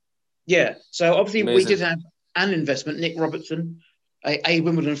happen. Yeah. So obviously Amazing. We did have an investment, Nick Robertson, a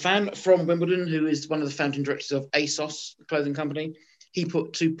Wimbledon fan from Wimbledon, who is one of the founding directors of ASOS, the clothing company. He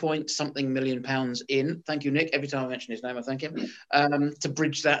put £2.something million in. Thank you, Nick. Every time I mention his name, I thank him. To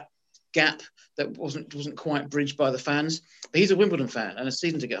bridge that gap that wasn't quite bridged by the fans. But he's a Wimbledon fan and a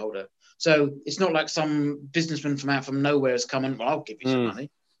season ticket holder. So it's not like some businessman from nowhere has come and, well, I'll give you some money.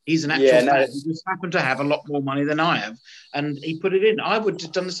 He's an actual fan. He just happened to have a lot more money than I have. And he put it in. I would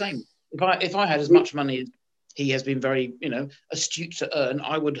have done the same. If I had as much money as he has been very, astute to earn,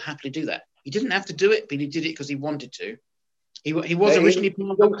 I would happily do that. He didn't have to do it, but he did it because he wanted to. He was originally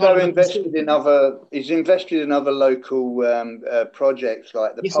invested in other. He's invested in other local projects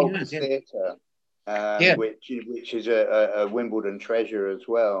like the Polka Theatre. which is a Wimbledon treasure as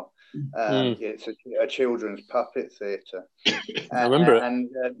well. It's a children's puppet theatre. I remember it. And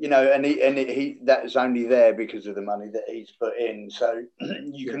he that is only there because of the money that he's put in. So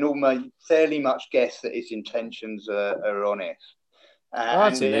you can almost fairly much guess that his intentions are honest.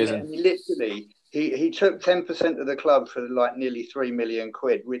 That's amazing. And literally, he took 10% of the club for like nearly £3 million,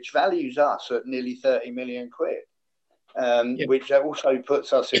 which values us at nearly 30 million quid. Which also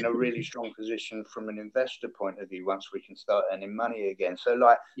puts us in a really strong position from an investor point of view once we can start earning money again. So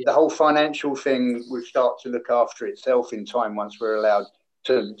the whole financial thing will start to look after itself in time once we're allowed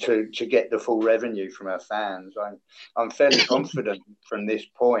to get the full revenue from our fans. I'm fairly confident from this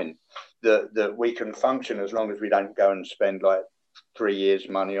point that we can function as long as we don't go and spend like 3 years'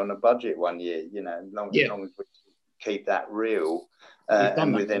 money on a budget 1 year, as long as we keep that real.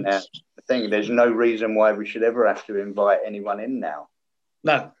 And within our thing, there's no reason why we should ever have to invite anyone in now.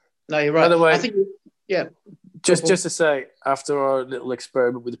 No, you're right. By the way, I think, just to say, after our little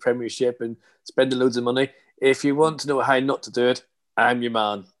experiment with the Premiership and spending loads of money, if you want to know how not to do it, I'm your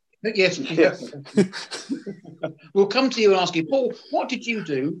man. Yes. We'll come to you and ask you, Paul, what did you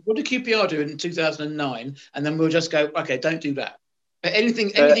do? What did QPR do in 2009? And then we'll just go, okay, don't do that.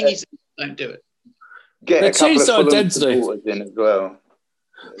 Anything you say, don't do it. Get a couple of Fulham supporters in as well.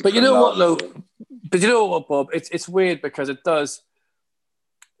 But you know what, though? But you know what, Bob? It's weird because it does.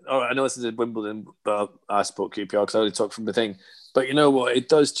 Oh, I know this is at Wimbledon, but I support QPR because I only talk from the thing. But you know what? It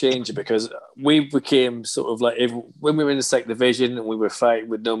does change it because we became sort of like when we were in the second division and we were fighting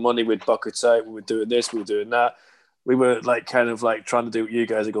with no money, we'd buckets out, we were doing this, we were doing that. We were like kind of like trying to do what you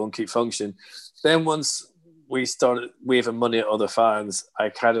guys are going to keep functioning. Then once we started waving money at other fans, I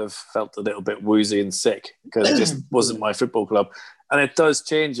kind of felt a little bit woozy and sick because it just wasn't my football club. And it does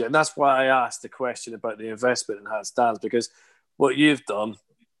change it. And that's why I asked the question about the investment and how it stands, because what you've done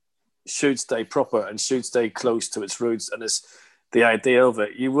should stay proper and should stay close to its roots. And it's the idea of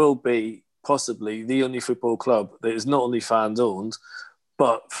it. You will be possibly the only football club that is not only fans owned,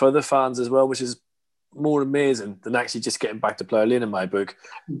 but for the fans as well, which is more amazing than actually just getting back to Plough Lane in my book.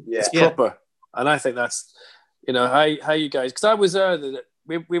 It's proper. And I think that's, how you guys, because I was there,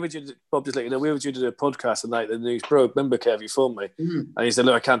 we were due to, Bob, just let you know, we were due to do a podcast the night the news broke. Remember, Kev, you phoned me and he said,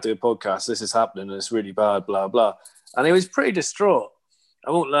 look, I can't do a podcast. This is happening and it's really bad, blah, blah. And he was pretty distraught.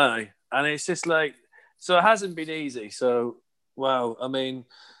 I won't lie. And it's just like, so it hasn't been easy. So, wow. I mean,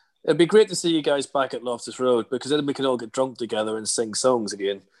 it'd be great to see you guys back at Loftus Road because then we can all get drunk together and sing songs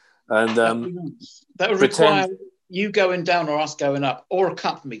again. And that would require you going down or us going up, or a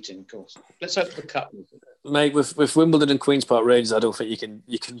cup meeting, of course. Let's hope for the cup meeting. Mate, with Wimbledon and Queen's Park Rangers, I don't think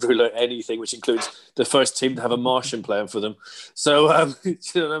you can rule out anything, which includes the first team to have a Martian playing for them. So, you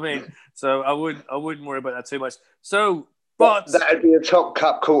know what I mean? So I wouldn't worry about that too much. So, but that would be a top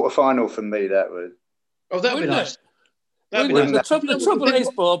cup quarter final for me. That would. Oh, that would be nice. The trouble is,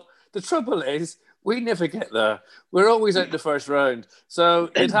 Bob. The trouble is, we never get there. We're always out in the first round. So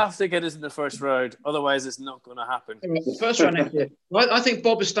you'd have to get us in the first round. Otherwise, it's not going to happen. The first round next year. I think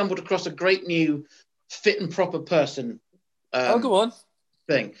Bob has stumbled across a great new fit and proper person. Go on.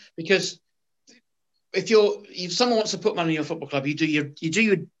 Thing. Because if someone wants to put money in your football club, you do your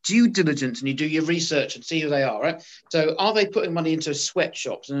due diligence and you do your research and see who they are, right? So are they putting money into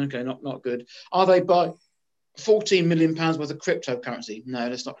sweatshops? Okay, not good. Are they buying £14 million worth of cryptocurrency? No,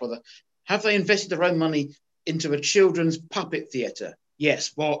 let's not bother. Have they invested their own money into a children's puppet theatre?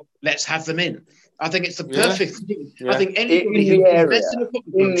 Yes. Well, let's have them in. I think it's the perfect thing. Yeah. I think anybody who invests in a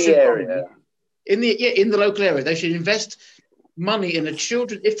football club in the local area, they should invest money in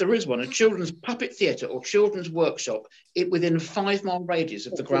if there is one, a children's puppet theatre or children's workshop within a 5 mile radius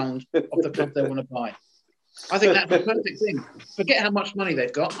of the ground of the club they want to buy. I think that's the perfect thing. Forget how much money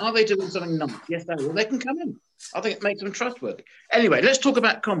they've got. Are they doing something nice? Yes, they will. They can come in. I think it makes them trustworthy. Anyway, let's talk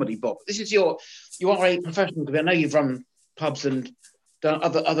about comedy, Bob. This is you are a professional. I know you've run pubs and done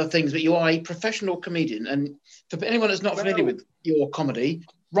other things, but you are a professional comedian. And for anyone that's not familiar with your comedy,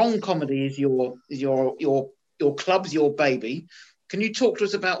 Wrong Comedy is your club's your baby. Can you talk to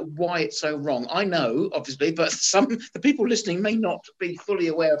us about why it's so wrong? I know, obviously, but the people listening may not be fully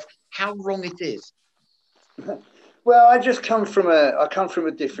aware of how wrong it is. Well, I come from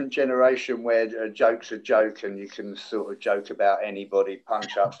a different generation where a joke's a joke and you can sort of joke about anybody,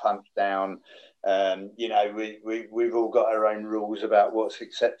 punch up, punch down. We've all got our own rules about what's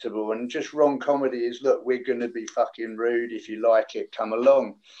acceptable, and just Wrong Comedy is, look, we're going to be fucking rude. If you like it, come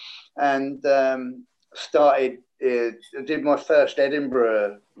along. And I did my first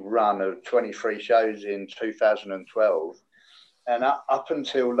Edinburgh run of 23 shows in 2012. And up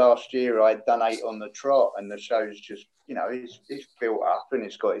until last year, I'd done 8 on the trot, and the shows just, you know, it's built up and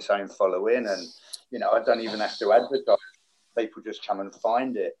it's got its own following, and you know, I don't even have to advertise. People just come and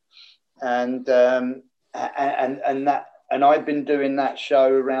find it, and I've been doing that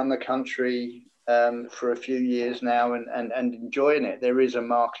show around the country for a few years now, and enjoying it. There is a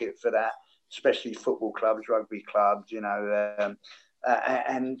market for that, especially football clubs, rugby clubs, you know,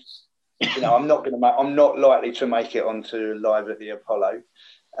 and you know, I'm not likely to make it onto Live at the Apollo.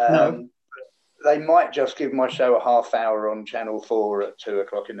 No. They might just give my show a half hour on Channel 4 at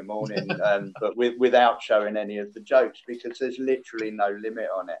 2:00 in the morning, but without showing any of the jokes, because there's literally no limit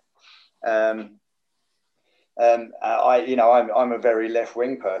on it. I'm a very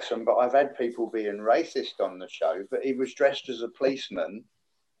left-wing person, but I've had people being racist on the show, but he was dressed as a policeman,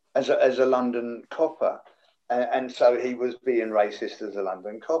 as a London copper. And so he was being racist as a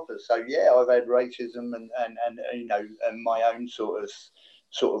London copper. So yeah, I've had racism and you know, and my own sort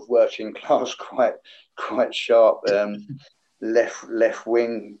of working class, quite sharp left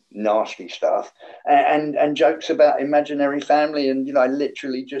wing nasty stuff, and jokes about imaginary family, and you know,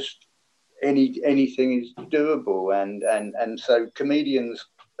 literally just anything is doable, and so comedians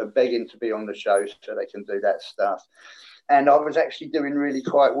are begging to be on the show so they can do that stuff. And I was actually doing really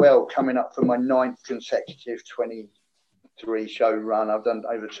quite well, coming up for my 9th consecutive 23 show run. I've done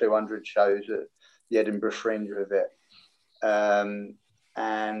over 200 shows at the Edinburgh Fringe with it,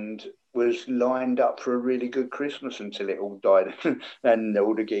 and was lined up for a really good Christmas until it all died and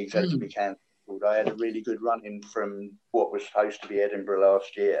all the gigs had to be cancelled. I had a really good run in from what was supposed to be Edinburgh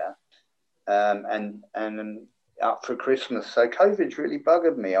last year, and up for Christmas. So COVID's really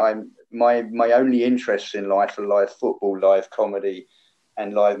buggered me. My only interests in life are live football, live comedy,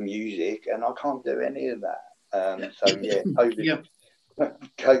 and live music, and I can't do any of that. So yeah,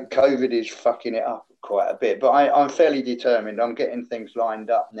 COVID is fucking it up quite a bit. But I'm fairly determined. I'm getting things lined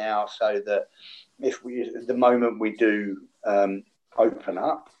up now so that the moment we do open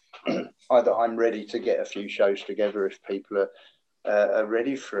up, either I'm ready to get a few shows together if people are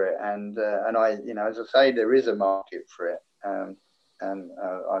ready for it, and I, you know, as I say, there is a market for it, and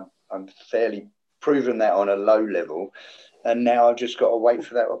I'm fairly proven that on a low level, and now I've just got to wait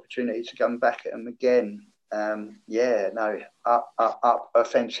for that opportunity to come back at them again. Up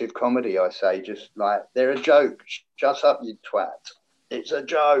offensive comedy, I say, just like, they're a joke. Shut up, you twat. It's a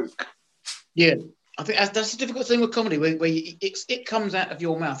joke. Yeah, I think that's the difficult thing with comedy, where it comes out of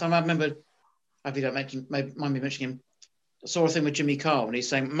your mouth. I remember, I think I mentioned, mind me mentioning him. I saw a thing with Jimmy Carr, and he's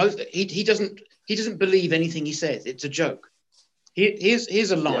saying he doesn't believe anything he says. It's a joke.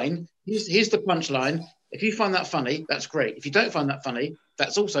 Here's a line. Yeah. Here's the punchline. If you find that funny, that's great. If you don't find that funny,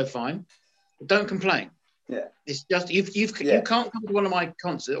 that's also fine. But don't complain. Yeah. It's just you can't come to one of my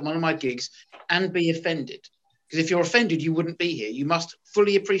concerts or one of my gigs and be offended. Because if you're offended, you wouldn't be here. You must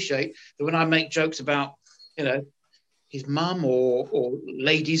fully appreciate that when I make jokes about, you know, his mum or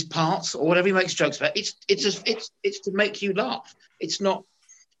ladies' parts or whatever he makes jokes about, it's to make you laugh. It's not.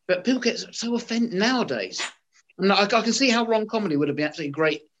 But people get so offended nowadays. I can see how wrong comedy would have been absolutely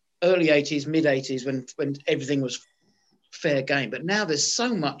great early 80s, mid 80s when everything was fair game. But now there's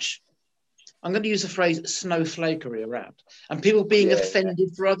so much, I'm going to use the phrase snowflakery around, and people being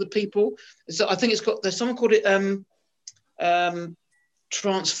offended for other people. So I think there's someone called it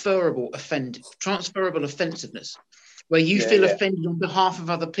transferable offensiveness, where you feel offended on behalf of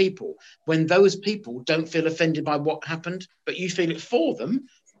other people when those people don't feel offended by what happened, but you feel it for them.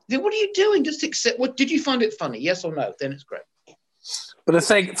 Then what are you doing? Just accept. What did you find it funny? Yes or no? Then it's great. But I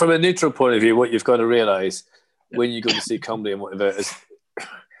think from a neutral point of view, what you've got to realise when you go to see comedy and whatever is,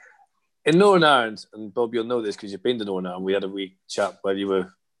 in Northern Ireland, and Bob, you'll know this because you've been to Northern Ireland, we had a wee chat while you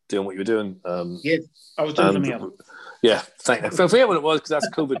were doing what you were doing. Yeah, I was doing something else. Yeah, thank you. I forget what it was because that's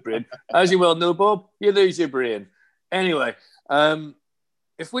COVID brain. As you well know, Bob, you lose your brain. Anyway,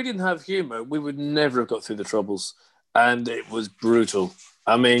 if we didn't have humour, we would never have got through the Troubles. And it was brutal.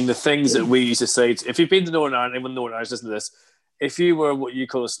 I mean, the things that we used to say, if you've been to Northern Ireland, anyone in Northern Ireland listen to this, if you were what you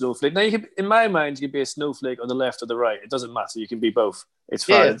call a snowflake, now, in my mind, you could be a snowflake on the left or the right. It doesn't matter. You can be both. It's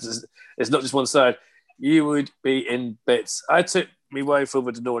fine. Yeah. It's not just one side. You would be in bits. I took my wife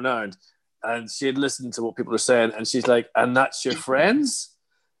over to Northern Ireland, and she had listened to what people were saying, and she's like, and that's your friends?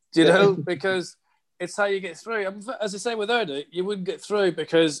 Do you know? Because it's how you get through. As I say, without it, you wouldn't get through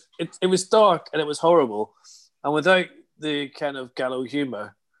because it was dark and it was horrible. And without the kind of gallow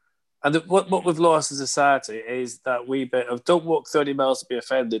humour, and what we've lost as a society is that wee bit of don't walk 30 miles to be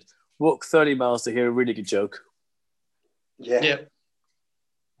offended, walk 30 miles to hear a really good joke. Yeah.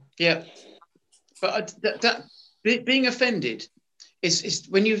 But that being offended is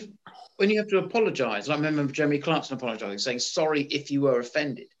when you have to apologise. I remember Jeremy Clarkson apologising, saying sorry if you were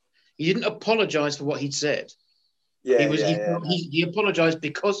offended. He didn't apologise for what he'd said. He apologised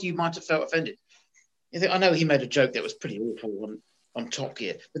because you might have felt offended. You think, I know he made a joke that was pretty awful on Top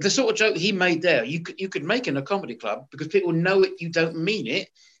Gear, but the sort of joke he made there, you could make in a comedy club because people know it. You don't mean it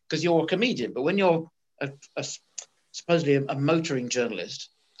because you're a comedian, but when you're supposedly a motoring journalist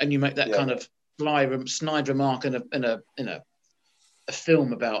and you make that kind of snide remark in a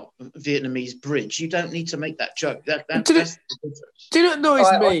film about Vietnamese bridge, you don't need to make that joke. That's the difference. Do you not notice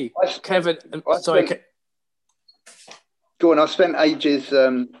me, Kevin? Go on. I spent ages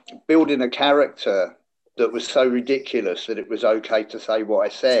building a character that was so ridiculous that it was okay to say what I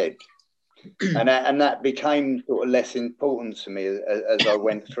said, and that became sort of less important to me as I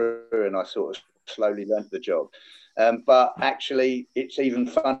went through, and I sort of slowly learnt the job. But actually, it's even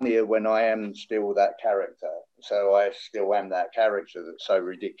funnier when I am still that character. So I still am that character that's so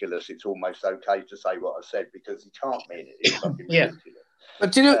ridiculous. It's almost okay to say what I said because he can't mean it. It's fucking ridiculous.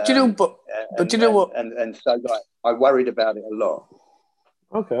 But do you know what? And so like, I worried about it a lot.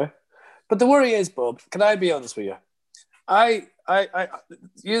 Okay, but the worry is, Bob. Can I be honest with you?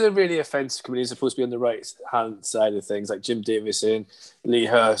 You're the really offensive comedian supposed to be on the right hand side of things, like Jim Davison, Lee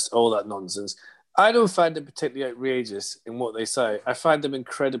Hurst, all that nonsense. I don't find them particularly outrageous in what they say. I find them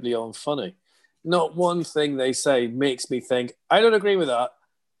incredibly unfunny. Not one thing they say makes me think, I don't agree with that,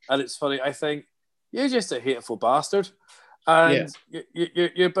 and it's funny. I think, you're just a hateful bastard, and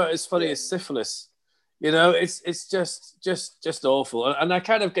you're about as funny as syphilis. You know, it's just awful. And I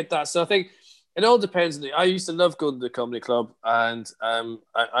kind of get that. So I think it all depends. I used to love going to the comedy club, and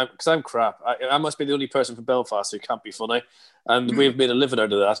because I'm crap. I must be the only person from Belfast who can't be funny, and we've made a living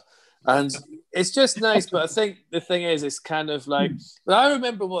out of that. And it's just nice, but I think the thing is, it's kind of like. But I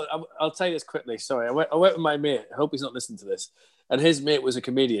remember I'll tell you this quickly. Sorry, I went with my mate. I hope he's not listening to this. And his mate was a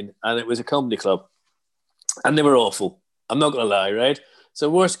comedian, and it was a comedy club, and they were awful. I'm not gonna lie, right? So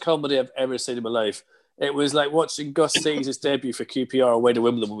worst comedy I've ever seen in my life. It was like watching Gus Caesar's debut for QPR away to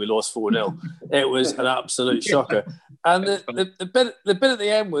Wimbledon when we lost 4-0. It was an absolute shocker. And the bit at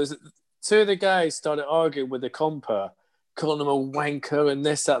the end was that two of the guys started arguing with the compere, calling him a wanker and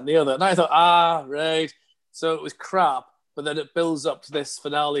this, that, and the other. And I thought, right. So it was crap. But then it builds up to this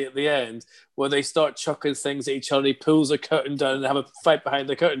finale at the end where they start chucking things at each other. He pulls a curtain down and have a fight behind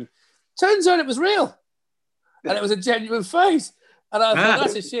the curtain. Turns out it was real. And it was a genuine fight. And I thought,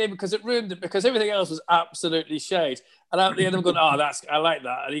 that's a shame because it ruined it because everything else was absolutely shade. And at the end, I'm going, I like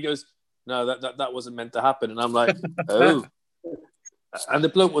that. And he goes, no, that wasn't meant to happen. And I'm like, oh. And the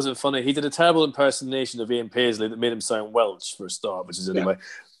bloke wasn't funny. He did a terrible impersonation of Ian Paisley that made him sound Welsh for a start, which is anyway.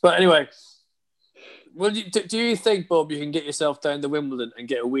 But anyway, do you think, Bob, you can get yourself down to Wimbledon and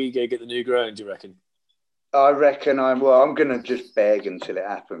get a wee gig at the new ground, do you reckon? I reckon I'm going to just beg until it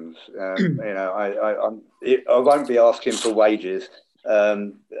happens. I won't be asking for wages.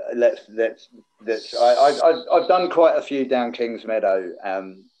 I've done quite a few down Kings Meadow,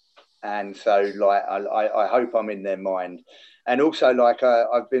 and so like I hope I'm in their mind. And also like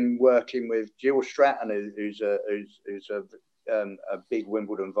I've been working with Jill Stratton, who's a big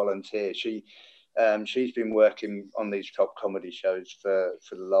Wimbledon volunteer. She's been working on these top comedy shows for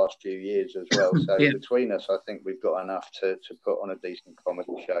the last few years as well. So between us, I think we've got enough to put on a decent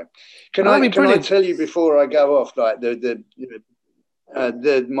comedy show. Can I tell you before I go off, like the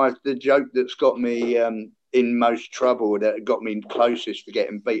joke that's got me in most trouble, that got me closest to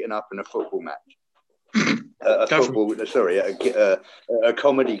getting beaten up in a football match, a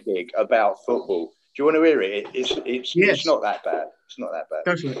comedy gig about football. Do you want to hear it? It's not that bad. It's not that bad.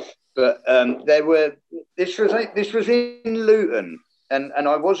 Go for it. But this was in Luton, and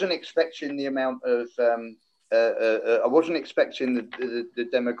I wasn't expecting the amount of I wasn't expecting the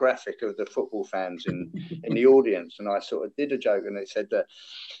demographic of the football fans in the audience, and I sort of did a joke, and they said that,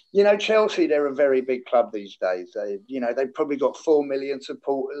 Chelsea, they're a very big club these days. They've probably got 4 million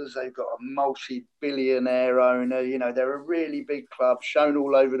supporters. They've got a multi-billionaire owner. They're a really big club, shown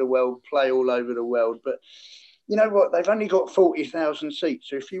all over the world, play all over the world, but. You know what? They've only got 40,000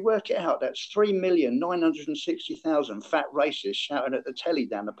 seats. So if you work it out, that's 3,960,000 fat racists shouting at the telly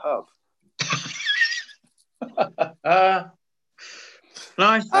down the pub.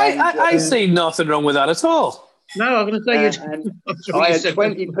 Nice. I see nothing wrong with that at all. No, I'm going to say I had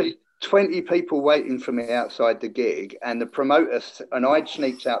 20 people waiting for me outside the gig, and the promoter, and I'd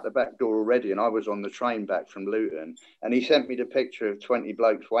sneaked out the back door already, and I was on the train back from Luton, and he sent me the picture of 20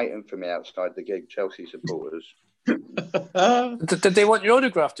 blokes waiting for me outside the gig, Chelsea supporters. Did they want your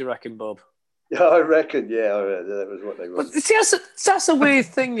autograph, do you reckon, Bob? Yeah, I reckon, that was what they wanted. But see, that's a weird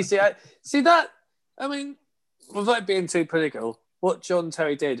thing, you see. Without being too political, what John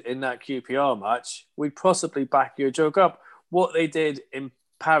Terry did in that QPR match, we'd possibly back your joke up. What they did in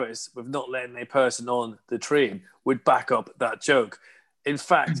Paris with not letting a person on the train would back up that joke. In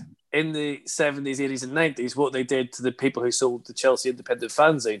fact, in the 70s, 80s and 90s, what they did to the people who sold the Chelsea Independent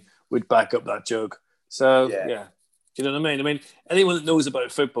fanzine would back up that joke. So, yeah. Do you know what I mean? I mean, anyone that knows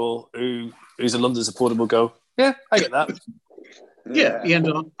about football who's a London supporter will go, yeah, I get that. Yeah.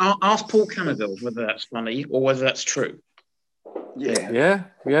 I'll ask Paul Canaville whether that's funny or whether that's true. Yeah.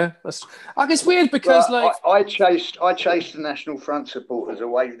 It's weird because I chased the National Front supporters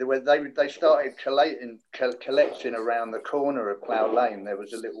away. They started collecting around the corner of Plough Lane. There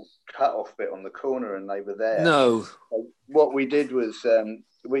was a little cut-off bit on the corner, and they were there. No. So what we did was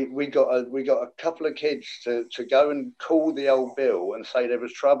we got a couple of kids to go and call the old Bill and say there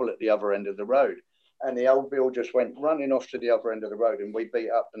was trouble at the other end of the road. And the old Bill just went running off to the other end of the road, and we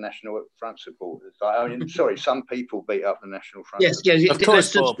beat up the National Front supporters. Some people beat up the National Front. Yes, of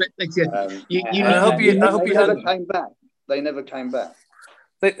course, Bob. I hope you never came back. They never came back.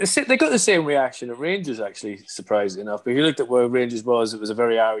 They got the same reaction at Rangers, actually, surprisingly enough. But if you looked at where Rangers was, it was a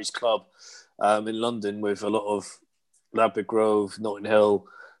very Irish club in London with a lot of Ladbroke Grove, Notting Hill,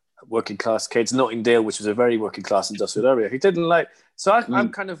 working class kids, Nottingdale, which was a very working class industrial area. He didn't like. So I'm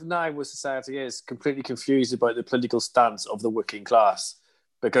kind of now where society is completely confused about the political stance of the working class,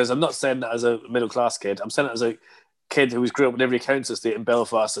 because I'm not saying that as a middle class kid. I'm saying it as a kid who was grew up in every council estate in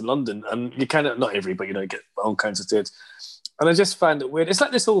Belfast and London, and you kind of not every, but you get own council estates. And I just find it weird. It's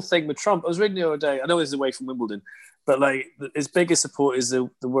like this whole thing with Trump. I was reading the other day. I know this is away from Wimbledon, but like his biggest support is the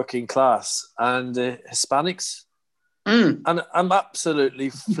working class and Hispanics. And I'm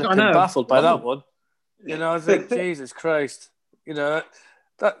absolutely flipping baffled by that one. I think, Jesus Christ,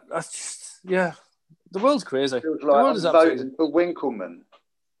 that's just, the world's crazy. Feels the like world is voting for Winkleman.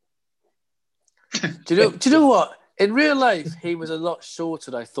 Do you know what? In real life, he was a lot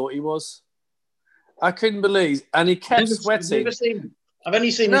shorter than I thought he was. I couldn't believe, and he kept sweating. I've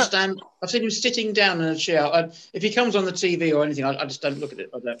only seen him stand. I've seen him sitting down in a chair. If he comes on the TV or anything, I just don't look at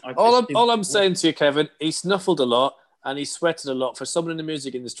it. All I'm saying to you, Kevin, he snuffled a lot and he sweated a lot. For someone in the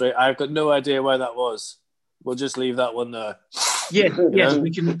music industry, I've got no idea why that was. We'll just leave that one there. Yes, we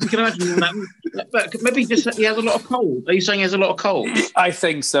can imagine that. But maybe just he has a lot of cold. Are you saying he has a lot of cold? I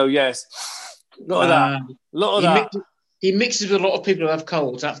think so. Yes. A lot of that. He mixes with a lot of people who have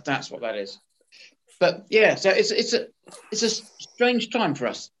colds. That's what that is. But yeah, so it's a strange time for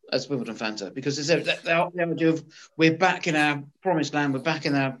us as Wimbledon fans, because it's the idea of we're back in our promised land, we're back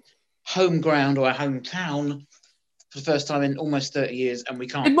in our home ground or our hometown for the first time in almost 30 years, and we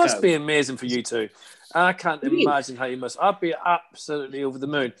can't. It must be amazing for you two. I can't imagine how you must. I'd be absolutely over the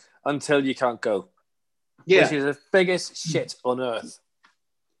moon until you can't go. Yeah, which is the biggest shit on earth.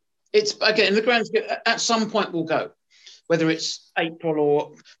 It's again in the grand scheme. At some point we'll go. Whether it's April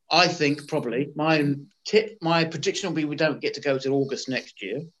or, I think probably my prediction will be we don't get to go till August next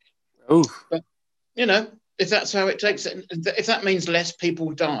year. Oh, but if that's how it takes it, if that means less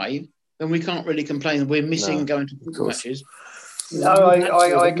people die, then we can't really complain. We're missing going to football matches. No, I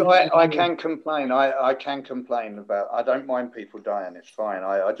can complain. I can complain about. I don't mind people dying. It's fine.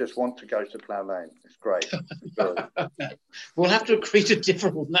 I just want to go to Plough Lane. It's great. We'll have to agree to differ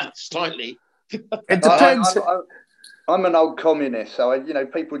on that slightly. It depends. I'm an old communist, so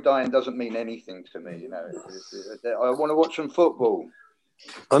people dying doesn't mean anything to me. I want to watch some football.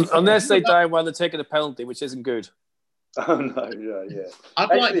 Unless they die while they're taking a penalty, which isn't good. Oh no, yeah.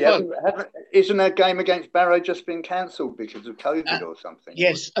 Actually, isn't that game against Barrow just been cancelled because of COVID or something?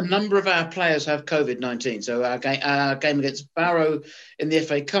 Yes, a number of our players have COVID-19, so our game against Barrow in the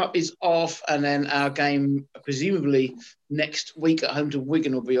FA Cup is off, and then our game presumably next week at home to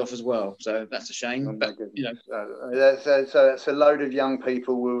Wigan will be off as well. So that's a shame. But that's a load of young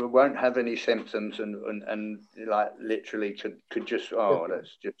people who won't have any symptoms and like literally could just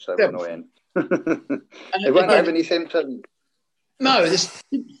that's just so annoying. They won't have any symptoms. No, there's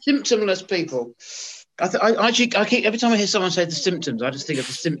symptomless people. I keep every time I hear someone say the symptoms, I just think of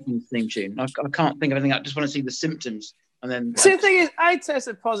the Symptoms theme tune. I can't think of anything. I just want to see the symptoms. And then see, the thing is, I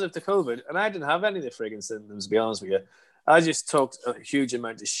tested positive to COVID, and I didn't have any of the frigging symptoms. To be honest with you, I just talked a huge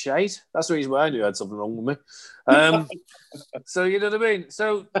amount of shite. That's the reason why I knew I had something wrong with me. So you know what I mean.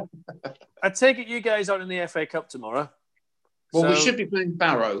 So I take it you guys aren't in the FA Cup tomorrow. Well, we should be playing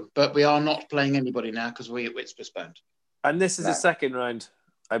Barrow, but we are not playing anybody now because it's postponed. And this is the second round,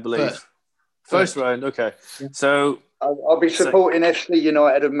 I believe. First round, okay. Yeah. So I'll be supporting FC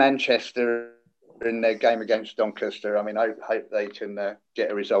United of Manchester in their game against Doncaster. I mean, I hope they can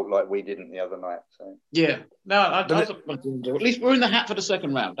get a result like we didn't the other night. So yeah, no, at least we're in the hat for the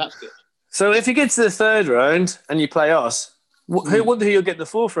second round. That's good. So if you get to the third round and you play us, who wonder who you'll get in the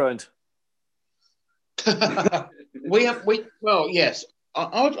fourth round? Well, yes.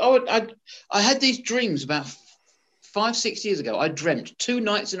 I had these dreams about 5-6 years ago. I dreamt 2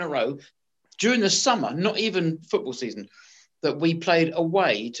 nights in a row during the summer, not even football season, that we played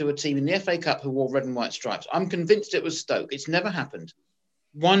away to a team in the FA Cup who wore red and white stripes. I'm convinced it was Stoke. It's never happened.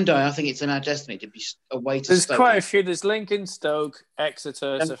 One day, I think it's in our destiny to be away to There's Stoke. There's quite a few. There's Lincoln, Stoke,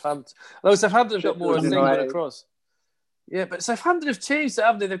 Exeter, Southampton. Although Southampton have got more thing going across. Yeah, but Southampton have changed it,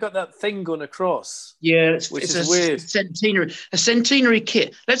 haven't they? They've got that thing going across. Yeah, which is weird. A centenary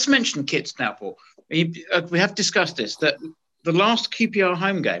kit. Let's mention kits now, Paul. We have discussed this, that the last QPR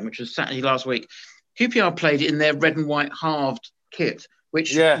home game, which was Saturday last week, QPR played in their red and white halved kit,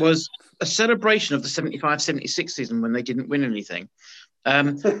 which was a celebration of the 75-76 season when they didn't win anything.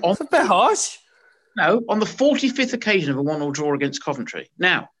 That's a bit harsh. No, on the 45th occasion of a 1-1 draw against Coventry.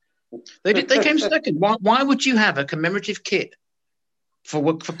 Now, they came second. Why would you have a commemorative kit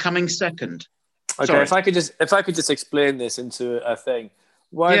for coming second? Okay, sorry. if I could just explain this into a thing,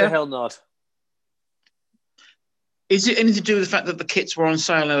 why the hell not? Is it anything to do with the fact that the kits were on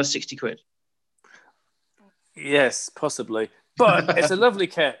sale over 60 quid? Yes, possibly. But it's a lovely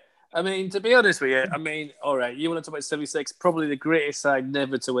kit. I mean, to be honest with you, all right, you want to talk about 76, probably the greatest side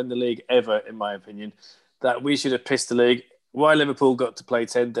never to win the league ever, in my opinion, that we should have pissed the league. Why Liverpool got to play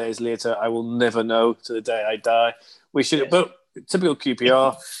 10 days later, I will never know to the day I die. We should have, but typical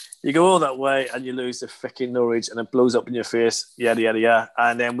QPR, you go all that way and you lose to freaking Norwich and it blows up in your face, yada, yada, yada.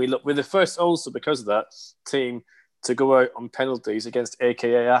 And then we're the first also, because of that, team to go out on penalties against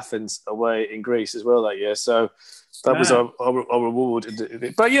AKA Athens away in Greece as well that year. So that was our reward.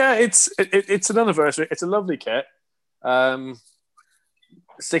 But yeah, it's an anniversary. It's a lovely kit.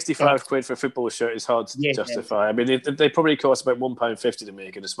 65 quid for a football shirt is hard to justify. I mean, they probably cost about £1.50 to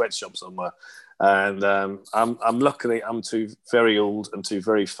make in a sweatshop somewhere. And I'm luckily I'm too very old and too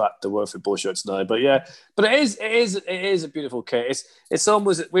very fat to wear football shirts now. But yeah, but it is a beautiful kit. It's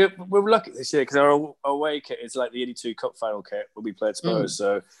almost we're lucky this year because our away kit is like the '82 Cup final kit when we played Spurs.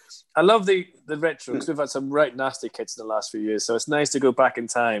 So I love the retro because we've had some right nasty kits in the last few years. So it's nice to go back in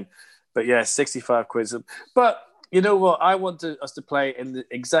time. But yeah, 65 quid. But you know what? I want us to play in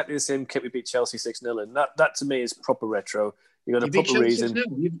exactly the same kit we beat Chelsea 6-0 in. That to me is proper retro. You got a proper reason.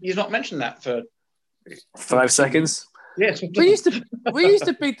 You've not mentioned that for 5 seconds. Yes, we used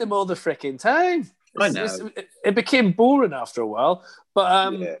to beat them all the freaking time. I know. It became boring after a while,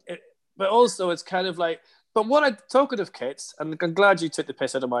 but but also it's kind of like. But talking of kits, and I'm glad you took the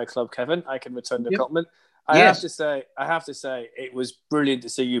piss out of my club, Kevin. I can return the compliment. I have to say, it was brilliant to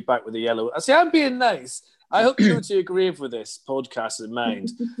see you back with the yellow. I see, I'm being nice. I hope you two agree with this podcast in mind.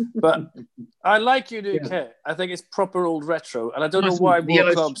 But I like your new kit. I think it's proper old retro. And I don't know why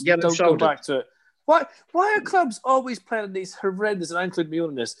more clubs don't go back to it. Why are clubs always playing these horrendous, and I include me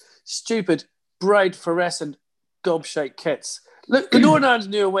on this, stupid, bright, fluorescent, gobshite kits? Look, the Northern Ireland's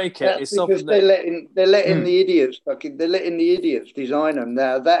new away kit is something they're letting the idiots design them.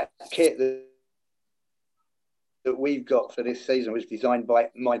 Now, that kit that we've got for this season was designed by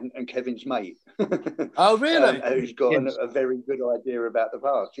mine and Kevin's mate. Oh, really? Who's got a very good idea about the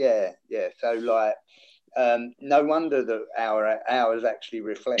past. Yeah. So, like, no wonder that ours actually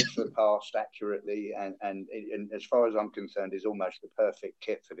reflects the past accurately, and as far as I'm concerned, is almost the perfect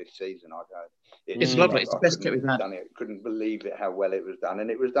kit for this season. It's lovely. It's the best kit we've had. Couldn't believe it how well it was done, and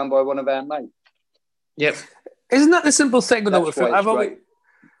it was done by one of our mates. Yep. Isn't that the simple thing with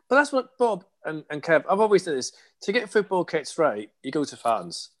But that's what Bob and Kev, I've always said this. To get football kits right, you go to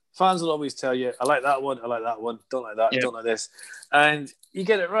fans. Fans will always tell you, I like that one, don't like that, don't like this. And you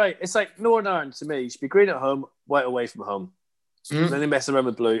get it right. It's like Northern Ireland, to me, should be green at home, white away from home. Then they mess around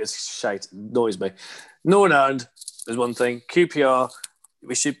with blue. It's shite. It annoys me. Northern Ireland is one thing. QPR,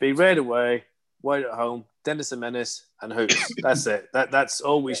 we should be red away, white at home, Dennis and Menace, and hoops. That's it. That's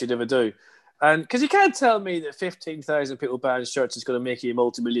all we should ever do. And because you can't tell me that 15,000 people buying shirts is going to make you a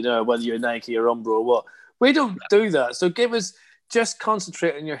multimillionaire, whether you're Nike or Umbro or what. We don't do that. So just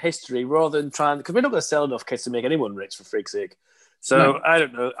concentrate on your history rather than trying, because we're not going to sell enough kits to make anyone rich, for freak's sake. So no. I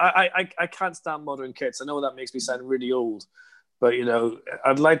don't know. I can't stand modern kits. I know that makes me sound really old, but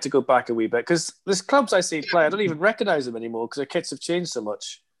I'd like to go back a wee bit because there's clubs I see play, I don't even recognise them anymore because their kits have changed so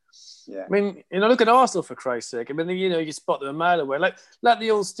much. Yeah. I mean, look at Arsenal for Christ's sake. I mean, you spot them a mile away. Like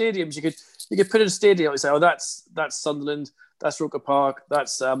the old stadiums, you could put in a stadium and say, oh, that's Sunderland, that's Roker Park,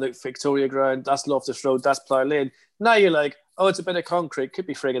 that's the Victoria Ground, that's Loftus Road, that's Plough Lane. Now you're like, oh, it's a bit of concrete, could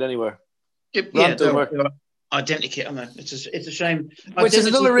be frigging anywhere. Identical, I know. It's a shame. Which is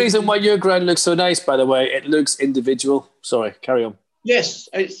another reason why your ground looks so nice, by the way. It looks individual. Sorry, carry on. Yes,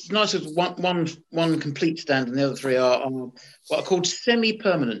 it's nice with one complete stand and the other three are what are called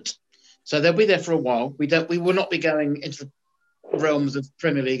semi-permanent. So they'll be there for a while. We will not be going into realms of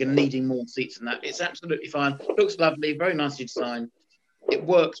Premier League and needing more seats than that. It's absolutely fine. Looks lovely, very nicely designed. It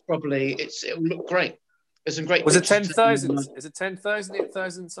works properly. It'll look great. There's some great. Was it 10,000? Is it 10,000,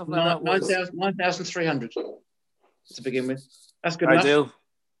 8,000, something like that? 9,300 to begin with. That's good enough. Ideal.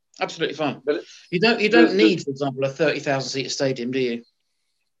 Absolutely fine. But you don't need, for example, a 30,000 seat stadium, do you?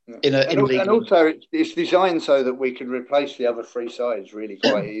 And also, it's designed so that we can replace the other three sides really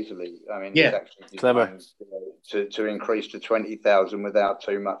quite easily. I mean, it's actually clever to increase to 20,000 without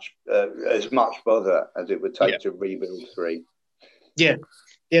too much, as much bother as it would take to rebuild three. Yeah,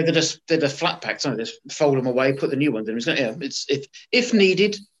 they're just flat packs, aren't they? Just fold them away, put the new ones in. It's if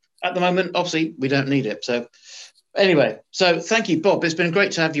needed. At the moment, obviously, we don't need it. So anyway, thank you, Bob. It's been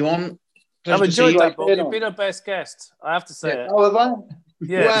great to have you on. I've enjoyed that, Bob. You've been our best guest. I have to say it. Oh, have I?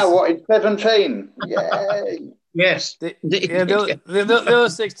 Yes. Wow, what, in 17? Yay. Yes. The other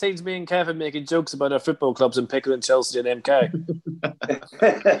 6 teams, me and Kevin making jokes about our football clubs in Pickering, Chelsea and MK.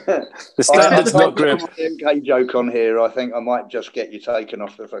 The standard's not great. The MK joke on here, I think I might just get you taken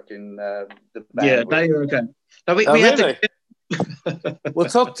off the fucking the band. Yeah, no, you're okay. No, we really? have to... We'll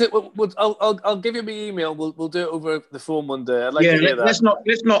talk to. I'll give you my email. We'll do it over the phone one day. I'd like to hear that. Let's not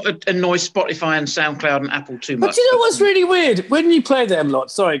annoy Spotify and SoundCloud and Apple too much. But you know what's really weird? When you play them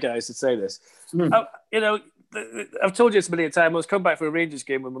lot, sorry guys to say this, I've told you this a million times. I was coming back for a Rangers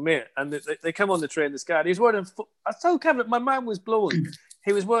game with my mate, and they come on the train. This guy, and he's wearing. I told Kevin, my man was blown.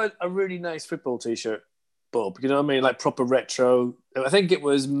 He was wearing a really nice football T-shirt, Bob. You know what I mean? Like proper retro. I think it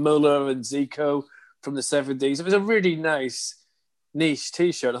was Muller and Zico from the 70s. It was a really nice niche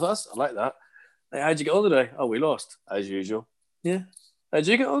T-shirt. I thought, I like that. Hey, how'd you get on today? Oh, we lost, as usual. Yeah. How'd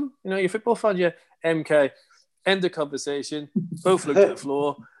you get on? You know, you're a football fan? Yeah. MK. End of conversation. Both looked at the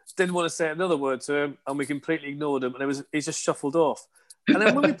floor. Didn't want to say another word to him, and we completely ignored him. And he just shuffled off. And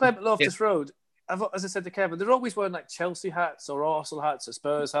then when we played at Loftus Road, as I said to Kevin, they're always wearing like Chelsea hats or Arsenal hats or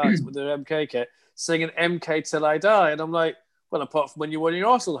Spurs hats with their MK kit, singing MK till I die. And I'm like, well, apart from when you're wearing your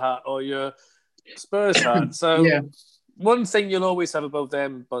Arsenal hat or your Spurs hat. So one thing you'll always have above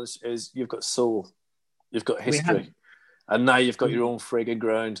them bunch is you've got soul, you've got history, and now you've got your own frigging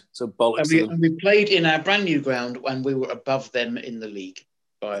ground. So bollocks. And we played in our brand new ground when we were above them in the league.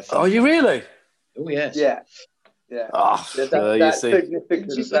 Oh, you really? Oh, yes. Yeah. Oh, that's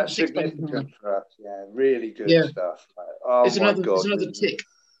significant for us. Yeah, really good stuff. It's another tick.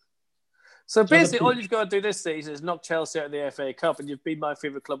 So basically, all you've got to do this season is knock Chelsea out of the FA Cup, and you've been my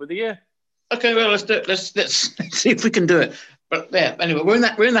favourite club of the year. Okay, well, let's do it. Let's see if we can do it. But yeah, anyway, we're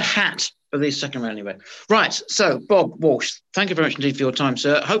in the hat for the second round anyway. Right. So, Bob Walsh, thank you very much indeed for your time,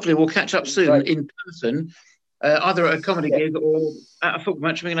 sir. Hopefully, we'll catch up soon in person, either at a comedy gig or at a football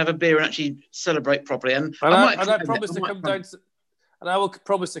match. We can have a beer and actually celebrate properly. And I promise to come down. And I will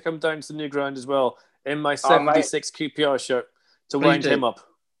promise to come down to the new ground as well in my 76 QPR shirt to wind him up.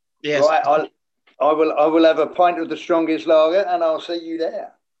 Yes. Right, I will have a pint of the strongest lager, and I'll see you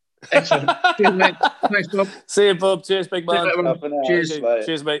there. Excellent. Cheers, mate. Thanks, Bob. See you, Bob. Cheers, big man. Cheers.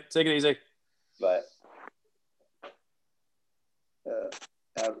 Cheers, mate. Take it easy. Bye.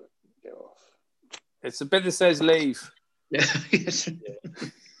 Get off. It's a bit that says leave. Yeah. Yes.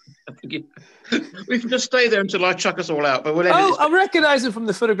 We can just stay there until I chuck us all out. But we'll I recognise him from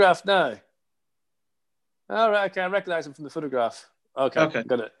the photograph now. All right, okay. I recognise him from the photograph. Okay,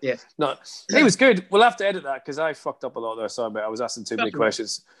 got it. Yeah. No, he was good. We'll have to edit that because I fucked up a lot there. Sorry, but I was asking too many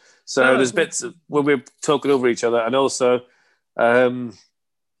questions. So there's bits where we're talking over each other, and also somebody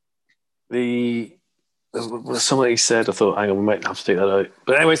said. I thought, hang on, we might have to take that out.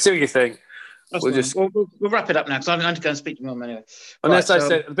 But anyway, see what you think. We'll wrap it up now because I'm going to go and speak to Mum anyway. Unless I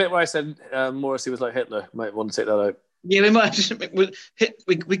said the bit where I said Morrissey was like Hitler, might want to take that out. Yeah, we might.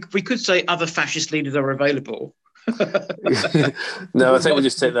 We could say other fascist leaders are available. No, I think we'll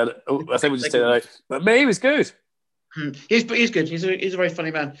just take that. I think we'll just take that out. But he was good. He's good. He's a very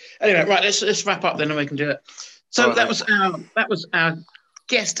funny man. Anyway, right. Let's wrap up then, and we can do it. So that was our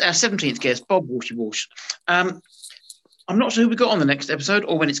guest, our 17th guest, Bob Walshy Walsh. I'm not sure who we got on the next episode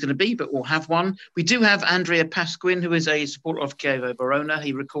or when it's going to be, but we'll have one. We do have Andrea Pasquin, who is a supporter of Chievo Verona.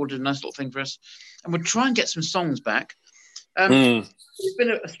 He recorded a nice little thing for us, and we'll try and get some songs back. It's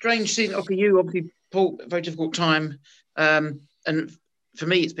been a strange season. For you, obviously, Paul, a very difficult time. And for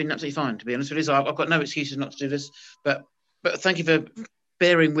me, it's been absolutely fine, to be honest with you. I've got no excuses not to do this. But thank you for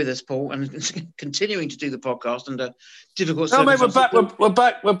bearing with us, Paul, and continuing to do the podcast under difficult circumstances. No,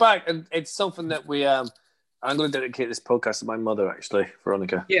 mate, we're back. And it's something that we I'm going to dedicate this podcast to my mother, actually,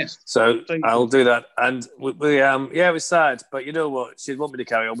 Veronica. Yes. So I'll do that. And it was sad, but you know what? She'd want me to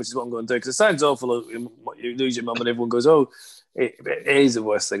carry on, which is what I'm going to do. Because it sounds awful. You lose your mum and everyone goes, oh, it is the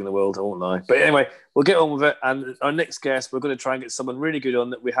worst thing in the world, I won't lie. But anyway, we'll get on with it. And our next guest, we're going to try and get someone really good on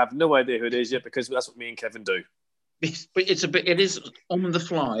that we have no idea who it is yet, because that's what me and Kevin do. But it is on the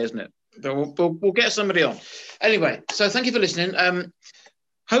fly, isn't it? We'll get somebody on. Anyway, so thank you for listening.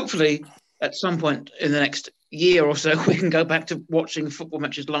 Hopefully, at some point in the next year or so, we can go back to watching football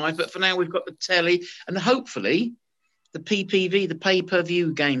matches live. But for now, we've got the telly, and hopefully, the PPV, the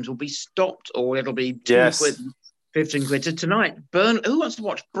pay-per-view games, will be stopped, or it'll be 2 quid, 15 quid. So tonight, who wants to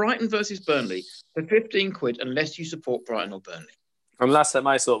watch Brighton versus Burnley for 15 quid, unless you support Brighton or Burnley? From last time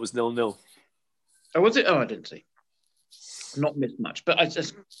I saw it was 0-0. Oh, was it? Oh, I didn't see. Not missed much, but it's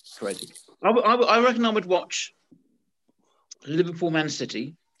just crazy. I reckon I would watch Liverpool Man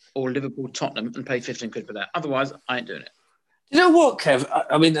City or Liverpool Tottenham and pay 15 quid for that. Otherwise, I ain't doing it. You know what, Kev?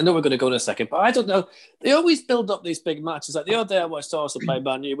 I mean, I know we're going to go in a second, but I don't know. They always build up these big matches. Like the other day I watched Arsenal play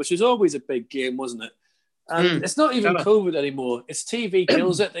Man U, which was always a big game, wasn't it? And it's not even COVID anymore. It's TV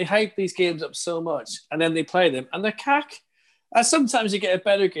kills it. They hype these games up so much, and then they play them, and they're cack. And sometimes you get a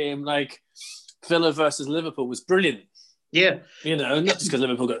better game, like Villa versus Liverpool was brilliant. Yeah. You know, not just because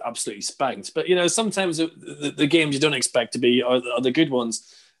Liverpool got absolutely spanked, but, you know, sometimes the games you don't expect to be are the good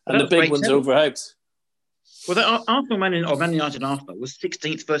ones, and the big ones are overhyped. Well, Arsenal Man United Arsenal was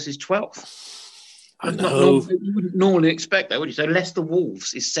 16th versus 12th. I know. You wouldn't normally expect that, would you? So Leicester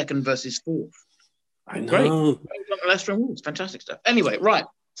Wolves is 2nd versus 4th. I know. Great. Leicester and Wolves, fantastic stuff. Anyway, right.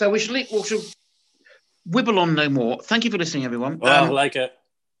 So we should wibble on no more. Thank you for listening, everyone. Well, I like it.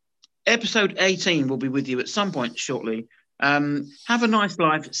 Episode 18 will be with you at some point shortly. Have a nice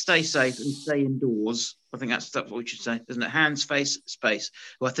life, stay safe, and stay indoors. I think that's what we should say, isn't it? Hands, face, space,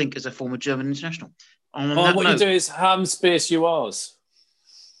 who I think is a former German international. You do is ham, space, yours.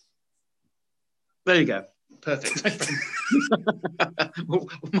 There you go. Perfect.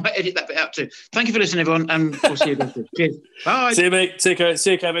 we might edit that bit out too. Thank you for listening, everyone, and we'll see you again soon. Cheers. Bye. See you, mate. Take care.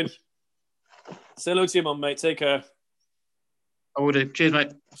 See you, Kevin. Say hello to your mum, mate. Take care. I will do. Cheers,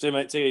 mate. See you, mate. Take care.